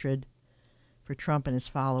all-out hatred for Trump and his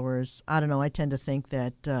followers. I don't know, I tend to think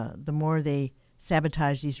that the more they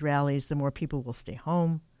sabotage these rallies, the more people will stay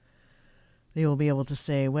home. They will be able to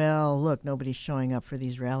say, well, look, nobody's showing up for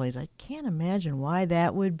these rallies. I can't imagine why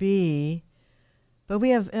that would be. But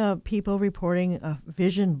we have people reporting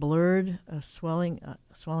vision blurred, swelling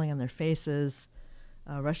on their faces,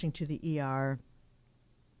 rushing to the ER.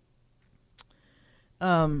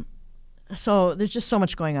 So there's just so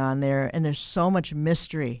much going on there, and there's so much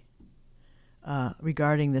mystery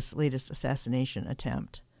regarding this latest assassination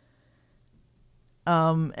attempt.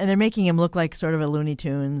 And they're making him look like sort of a Looney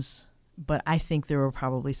Tunes, but I think there were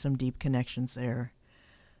probably some deep connections there.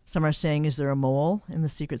 Some are saying, is there a mole in the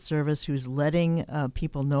Secret Service who's letting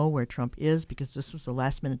people know where Trump is because this was a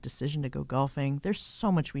last-minute decision to go golfing? There's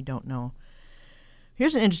so much we don't know.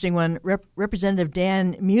 Here's an interesting one. Representative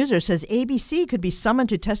Dan Muser says ABC could be summoned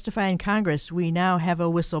to testify in Congress. We now have a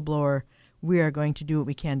whistleblower. We are going to do what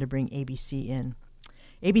we can to bring ABC in.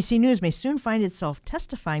 ABC News may soon find itself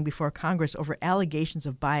testifying before Congress over allegations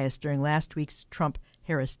of bias during last week's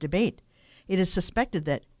Trump-Harris debate. It is suspected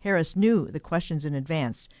that Harris knew the questions in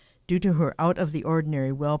advance due to her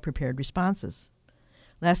out-of-the-ordinary, well-prepared responses.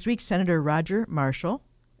 Last week, Senator Roger Marshall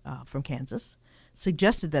from Kansas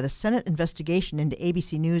suggested that a Senate investigation into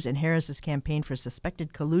ABC News and Harris's campaign for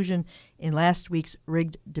suspected collusion in last week's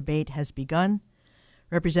rigged debate has begun.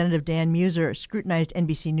 Representative Dan Muser scrutinized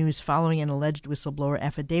NBC News following an alleged whistleblower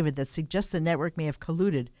affidavit that suggests the network may have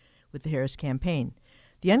colluded with the Harris campaign.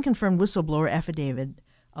 The unconfirmed whistleblower affidavit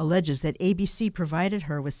alleges that ABC provided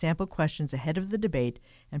her with sample questions ahead of the debate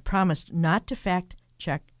and promised not to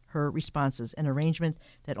fact-check her responses, an arrangement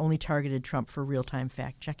that only targeted Trump for real-time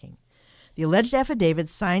fact-checking. The alleged affidavit,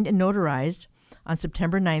 signed and notarized on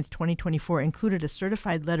September 9, 2024, included a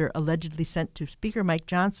certified letter allegedly sent to Speaker Mike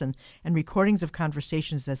Johnson and recordings of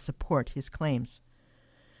conversations that support his claims.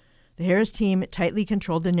 The Harris team tightly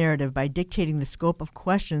controlled the narrative by dictating the scope of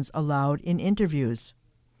questions allowed in interviews.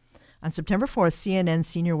 On September 4th, CNN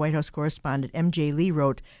senior White House correspondent M.J. Lee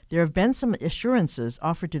wrote, "There have been some assurances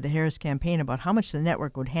offered to the Harris campaign about how much the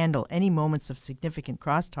network would handle any moments of significant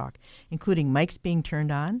crosstalk, including mics being turned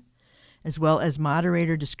on, as well as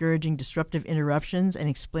moderator discouraging disruptive interruptions and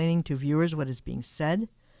explaining to viewers what is being said."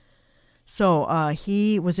 So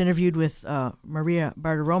he was interviewed with Maria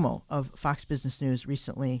Bartiromo of Fox Business News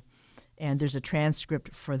recently, and there's a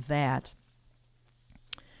transcript for that.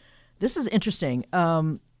 This is interesting.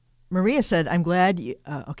 Maria said, "I'm glad you,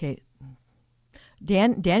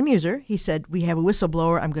 Dan Muser, he said, we have a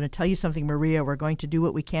whistleblower. I'm going to tell you something, Maria. We're going to do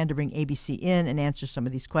what we can to bring ABC in and answer some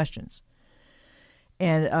of these questions."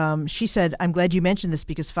 And she said, "I'm glad you mentioned this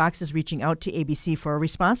because Fox is reaching out to ABC for a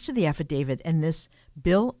response to the affidavit, and this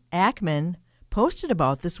Bill Ackman posted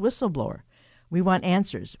about this whistleblower. We want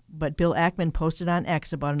answers." But Bill Ackman posted on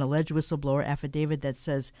X about an alleged whistleblower affidavit that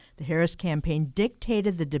says the Harris campaign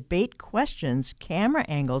dictated the debate questions, camera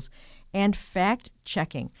angles, and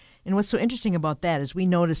fact-checking. And what's so interesting about that is we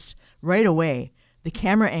noticed right away the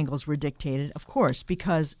camera angles were dictated, of course,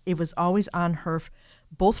 because it was always on her,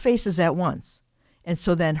 both faces at once. And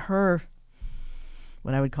so then her,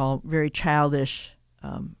 what I would call very childish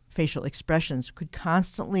facial expressions, could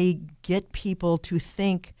constantly get people to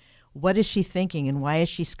think, what is she thinking and why is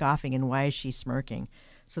she scoffing and why is she smirking?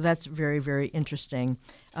 So that's very, very interesting.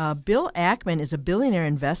 Bill Ackman is a billionaire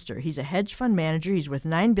investor. He's a hedge fund manager. He's worth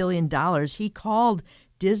 $9 billion. He called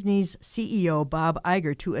Disney's CEO, Bob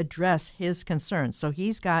Iger, to address his concerns. So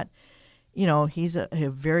he's got, he's a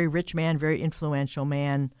very rich man, very influential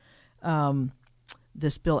man,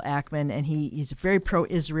 this Bill Ackman, and he's very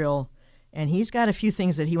pro-Israel, and he's got a few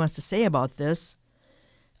things that he wants to say about this.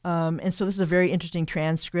 And so this is a very interesting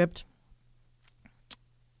transcript.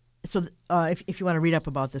 So if you want to read up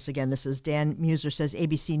about this, again, this is Dan Muser says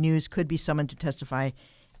ABC News could be summoned to testify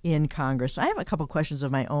in Congress. I have a couple questions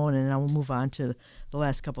of my own, and I will move on to the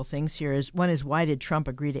last couple things here. One is, why did Trump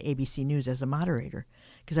agree to ABC News as a moderator?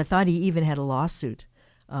 Because I thought he even had a lawsuit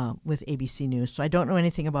with ABC News. So I don't know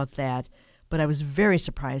anything about that, but I was very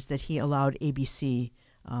surprised that he allowed ABC.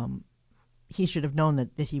 He should have known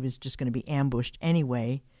that he was just going to be ambushed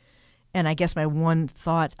anyway. And I guess my one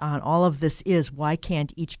thought on all of this is, why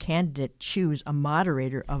can't each candidate choose a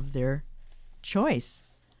moderator of their choice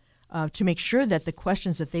to make sure that the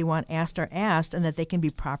questions that they want asked are asked and that they can be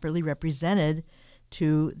properly represented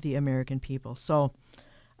to the American people? So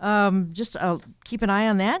just keep an eye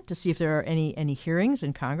on that to see if there are any hearings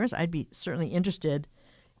in Congress. I'd be certainly interested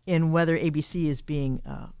in whether ABC is being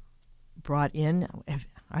brought in.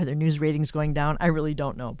 Are their news ratings going down? I really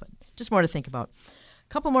don't know, but just more to think about.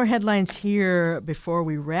 Couple more headlines here before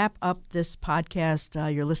we wrap up this podcast.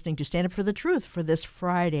 You're listening to Stand Up for the Truth for this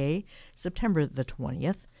Friday, September the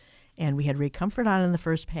 20th. And we had Ray Comfort on in the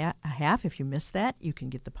first half. If you missed that, you can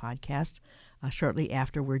get the podcast shortly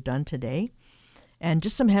after we're done today. And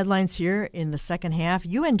just some headlines here in the second half.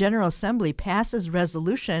 UN General Assembly passes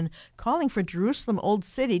resolution calling for Jerusalem Old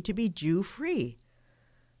City to be Jew-free.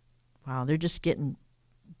 Wow, they're just getting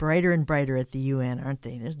brighter and brighter at the UN, aren't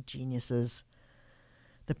they? They're geniuses.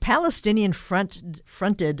 The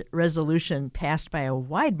Palestinian-fronted resolution passed by a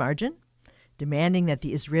wide margin, demanding that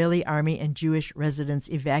the Israeli army and Jewish residents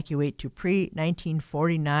evacuate to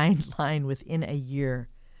pre-1949 line within a year.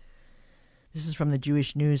 This is from the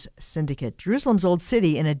Jewish News Syndicate. Jerusalem's Old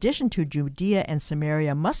City, in addition to Judea and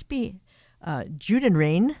Samaria, must be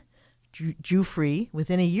Judean-free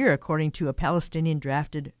within a year, according to a Palestinian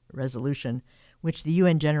drafted resolution, which the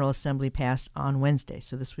UN General Assembly passed on Wednesday.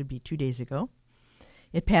 So this would be 2 days ago.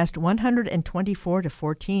 It passed 124 to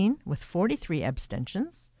 14 with 43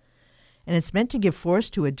 abstentions. And it's meant to give force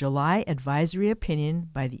to a July advisory opinion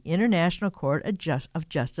by the International Court of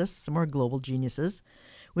Justice, some more global geniuses,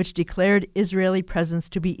 which declared Israeli presence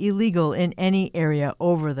to be illegal in any area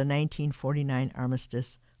over the 1949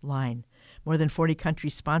 armistice line. More than 40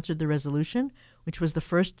 countries sponsored the resolution, which was the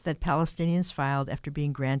first that Palestinians filed after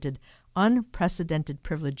being granted unprecedented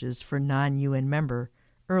privileges for non-UN member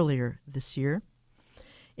earlier this year.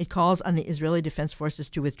 It calls on the Israeli Defense Forces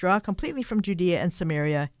to withdraw completely from Judea and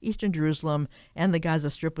Samaria, eastern Jerusalem, and the Gaza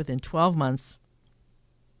Strip within 12 months,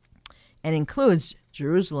 and includes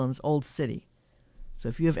Jerusalem's Old City. So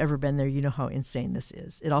if you have ever been there, you know how insane this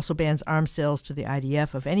is. It also bans arms sales to the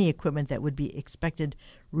IDF of any equipment that would be expected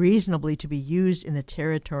reasonably to be used in the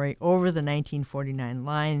territory over the 1949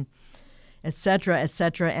 line, etc.,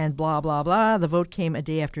 and blah, blah, blah. The vote came a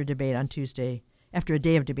day after a debate on Tuesday.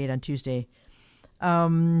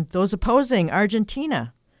 Those opposing: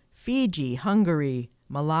 Argentina, Fiji, Hungary,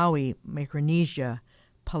 Malawi, Micronesia,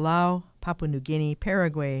 Palau, Papua New Guinea,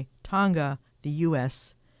 Paraguay, Tonga, the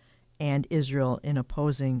U.S., and Israel in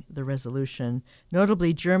opposing the resolution.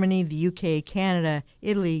 Notably, Germany, the UK, Canada,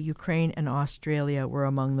 Italy, Ukraine, and Australia were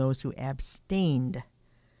among those who abstained.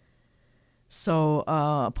 So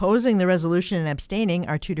opposing the resolution and abstaining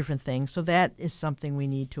are two different things. So that is something we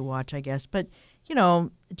need to watch, I guess. But, you know,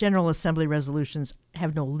 General Assembly resolutions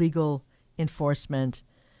have no legal enforcement.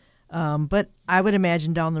 But I would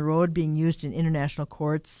imagine down the road being used in international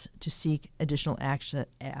courts to seek additional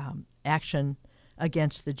action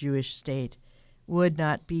against the Jewish state would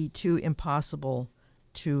not be too impossible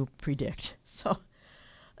to predict. So,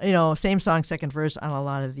 you know, same song, second verse on a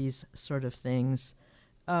lot of these sort of things.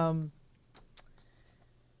 And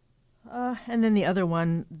then the other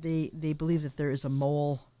one, they believe that there is a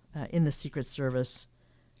mole in the Secret Service.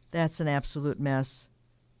 That's an absolute mess.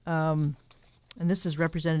 And this is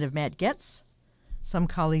Representative Matt Gaetz. Some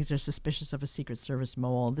colleagues are suspicious of a Secret Service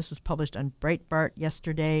mole. This was published on Breitbart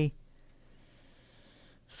yesterday.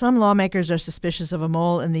 Some lawmakers are suspicious of a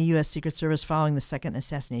mole in the U.S. Secret Service following the second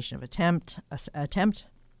assassination attempt.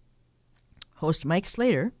 Host Mike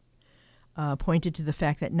Slater pointed to the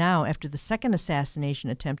fact that now, after the second assassination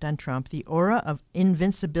attempt on Trump, the aura of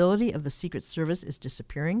invincibility of the Secret Service is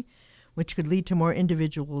disappearing, which could lead to more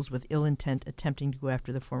individuals with ill intent attempting to go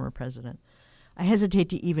after the former president. I hesitate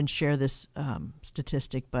to even share this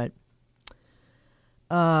statistic, but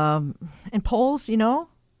in polls, you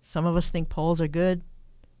know, some of us think polls are good.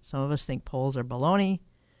 Some of us think polls are baloney.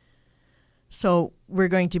 So we're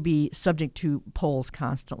going to be subject to polls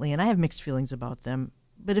constantly, and I have mixed feelings about them.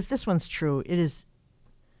 But if this one's true, it's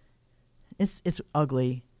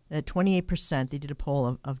ugly. At 28%, they did a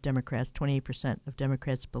poll of Democrats, 28% of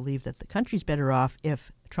Democrats believe that the country's better off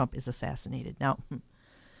if Trump is assassinated. Now,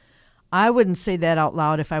 I wouldn't say that out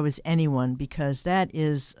loud if I was anyone, because that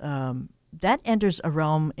is that enters a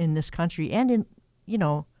realm in this country and in, you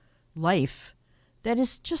know, life that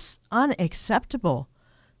is just unacceptable,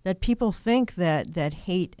 that people think that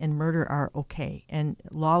hate and murder are okay. And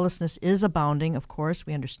lawlessness is abounding, of course.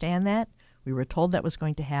 We understand that. We were told that was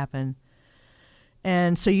going to happen.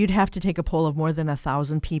 And so you'd have to take a poll of more than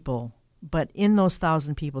 1,000 people. But in those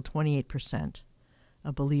 1,000 people, 28%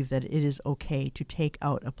 believe that it is okay to take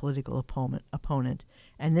out a political opponent.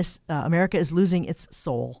 And this America is losing its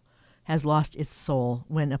soul, has lost its soul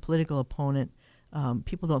when a political opponent,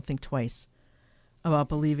 people don't think twice about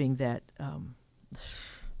believing that.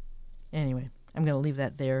 Anyway, I'm going to leave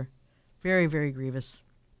that there. Very, very grievous.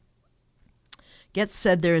 Gaetz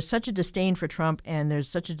said there is such a disdain for Trump and there's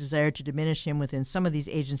such a desire to diminish him within some of these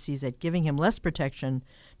agencies that giving him less protection,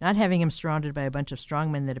 not having him surrounded by a bunch of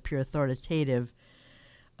strongmen that appear authoritative,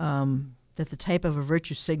 that the type of a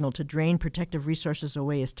virtue signal to drain protective resources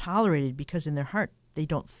away is tolerated because in their heart they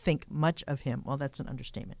don't think much of him. Well, that's an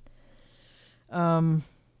understatement. Of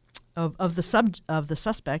the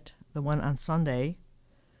suspect, the one on Sunday,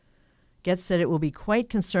 Gaetz said it will be quite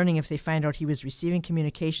concerning if they find out he was receiving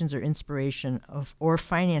communications or inspiration or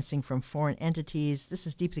financing from foreign entities. This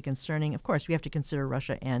is deeply concerning. Of course, we have to consider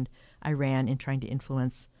Russia and Iran in trying to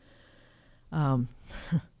influence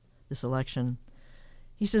this election.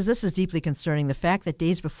 He says this is deeply concerning. The fact that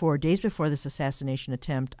days before this assassination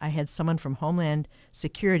attempt, I had someone from Homeland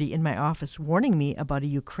Security in my office warning me about a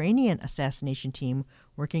Ukrainian assassination team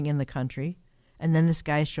working in the country, and then this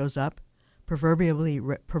guy shows up, proverbially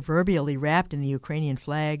wrapped in the Ukrainian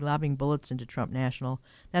flag, lobbing bullets into Trump National.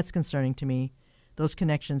 That's concerning to me. Those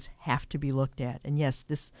connections have to be looked at. And yes,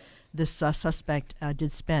 this suspect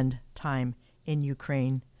did spend time in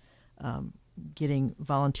Ukraine getting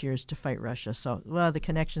volunteers to fight Russia. So, well, the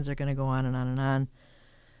connections are going to go on and on and on.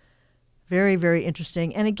 Very, very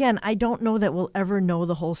interesting. And again, I don't know that we'll ever know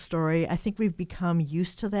the whole story. I think we've become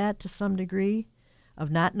used to that to some degree,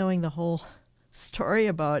 of not knowing the whole story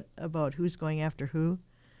about who's going after who.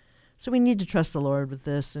 So we need to trust the Lord with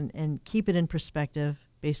this and keep it in perspective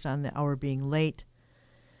based on the hour being late.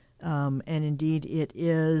 And indeed, it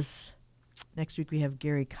is. Next week we have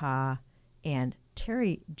Gary Kah and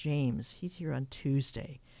Terry James. He's here on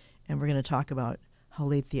Tuesday. And we're going to talk about how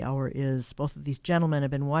late the hour is. Both of these gentlemen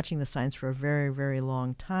have been watching the signs for a very, very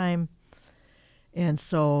long time. And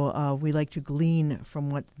so we like to glean from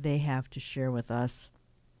what they have to share with us.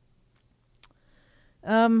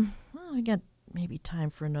 Well, I got maybe time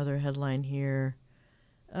for another headline here.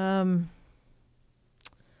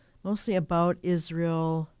 Mostly about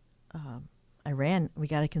Israel, Iran. We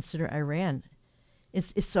got to consider Iran.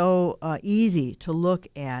 It's so easy to look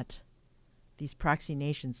at these proxy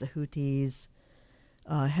nations, the Houthis,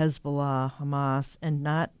 Hezbollah, Hamas, and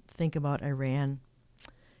not think about Iran.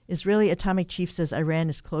 Israeli atomic chief says Iran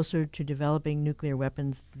is closer to developing nuclear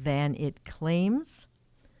weapons than it claims.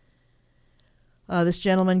 This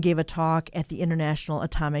gentleman gave a talk at the International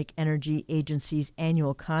Atomic Energy Agency's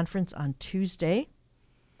annual conference on Tuesday.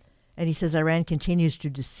 And he says Iran continues to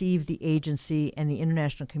deceive the agency and the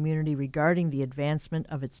international community regarding the advancement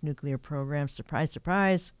of its nuclear program. Surprise,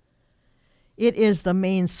 surprise. It is the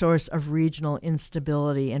main source of regional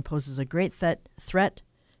instability and poses a great threat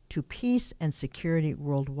to peace and security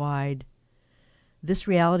worldwide. This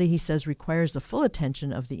reality, he says, requires the full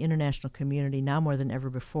attention of the international community now more than ever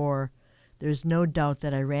before. There is no doubt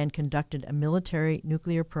that Iran conducted a military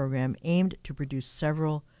nuclear program aimed to produce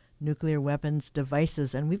several nuclear weapons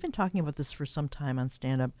devices. And we've been talking about this for some time on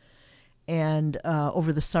Stand Up. And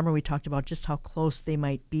over the summer, we talked about just how close they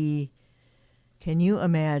might be. Can you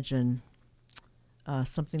imagine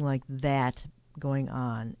something like that going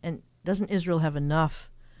on? And doesn't Israel have enough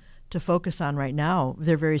to focus on right now?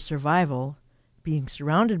 Their very survival, being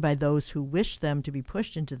surrounded by those who wish them to be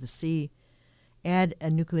pushed into the sea. Add a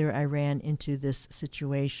nuclear Iran into this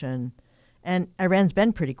situation. And Iran's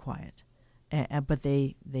been pretty quiet, but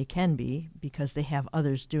they can be because they have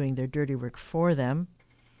others doing their dirty work for them.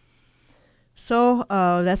 So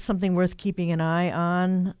that's something worth keeping an eye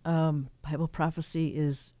on. Bible prophecy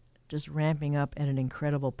is just ramping up at an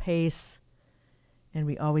incredible pace. And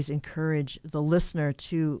we always encourage the listener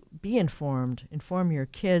to be informed. Inform your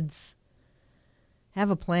kids. Have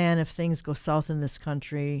a plan if things go south in this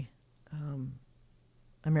country.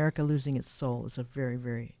 America losing its soul is a very,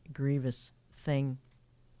 very grievous thing.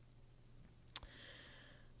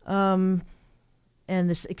 And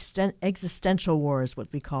this existential war is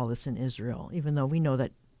what we call this in Israel, even though we know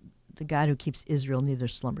that the God who keeps Israel neither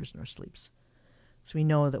slumbers nor sleeps. So we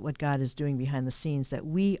know that what God is doing behind the scenes that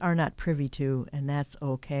we are not privy to, and that's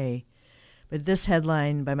okay. But this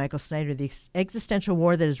headline by Michael Snyder, the existential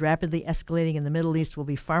war that is rapidly escalating in the Middle East will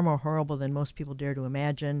be far more horrible than most people dare to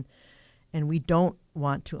imagine. And we don't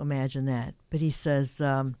want to imagine that. But he says,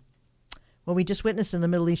 what we just witnessed in the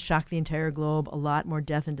Middle East shocked the entire globe. A lot more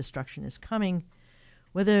death and destruction is coming.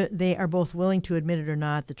 Whether they are both willing to admit it or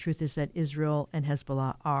not, the truth is that Israel and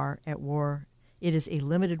Hezbollah are at war. It is a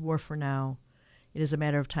limited war for now. It is a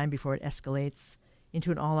matter of time before it escalates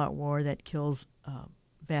into an all-out war that kills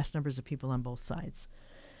vast numbers of people on both sides.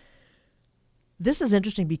 This is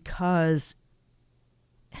interesting because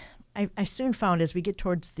I soon found as we get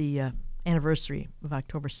towards the anniversary of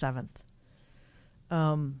October 7th,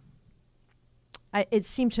 it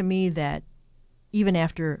seemed to me that even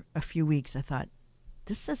after a few weeks, I thought,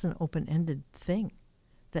 this is an open-ended thing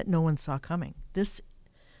that no one saw coming.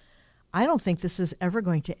 I don't think this is ever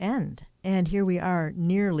going to end. And here we are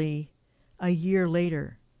nearly a year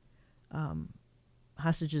later.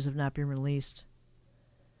 Hostages have not been released.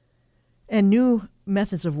 And new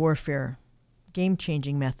methods of warfare,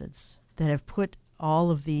 game-changing methods that have put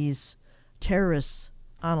all of these terrorists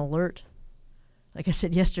on alert. Like I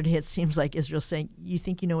said yesterday, it seems like Israel's saying, you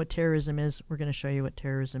think you know what terrorism is? We're going to show you what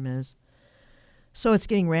terrorism is. So it's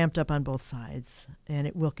getting ramped up on both sides, and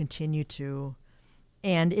it will continue to.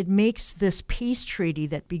 And it makes this peace treaty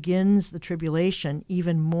that begins the tribulation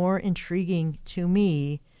even more intriguing to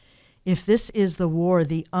me. If this is the war,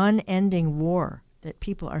 the unending war that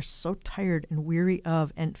people are so tired and weary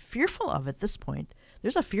of and fearful of at this point,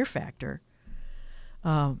 there's a fear factor.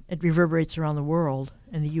 It reverberates around the world,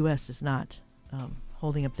 and the U.S. is not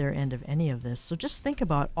holding up their end of any of this. So just think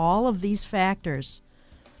about all of these factors.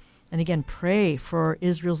 And again, pray for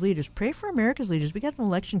Israel's leaders. Pray for America's leaders. We got an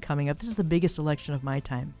election coming up. This is the biggest election of my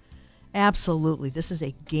time. Absolutely. This is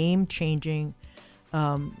a game-changing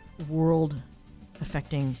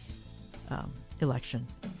world-affecting election.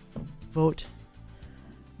 Vote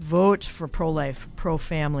for pro-life,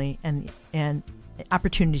 pro-family, and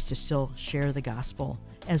opportunities to still share the gospel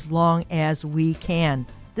as long as we can.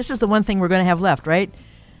 This is the one thing we're going to have left, right?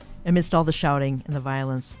 Amidst all the shouting and the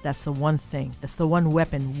violence, that's the one thing. That's the one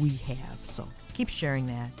weapon we have. So keep sharing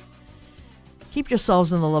that. Keep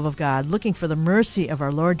yourselves in the love of God, looking for the mercy of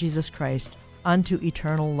our Lord Jesus Christ unto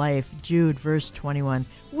eternal life. Jude, verse 21.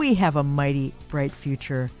 We have a mighty, bright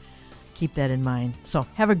future. Keep that in mind. So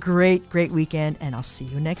have a great, great weekend, and I'll see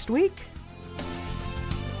you next week.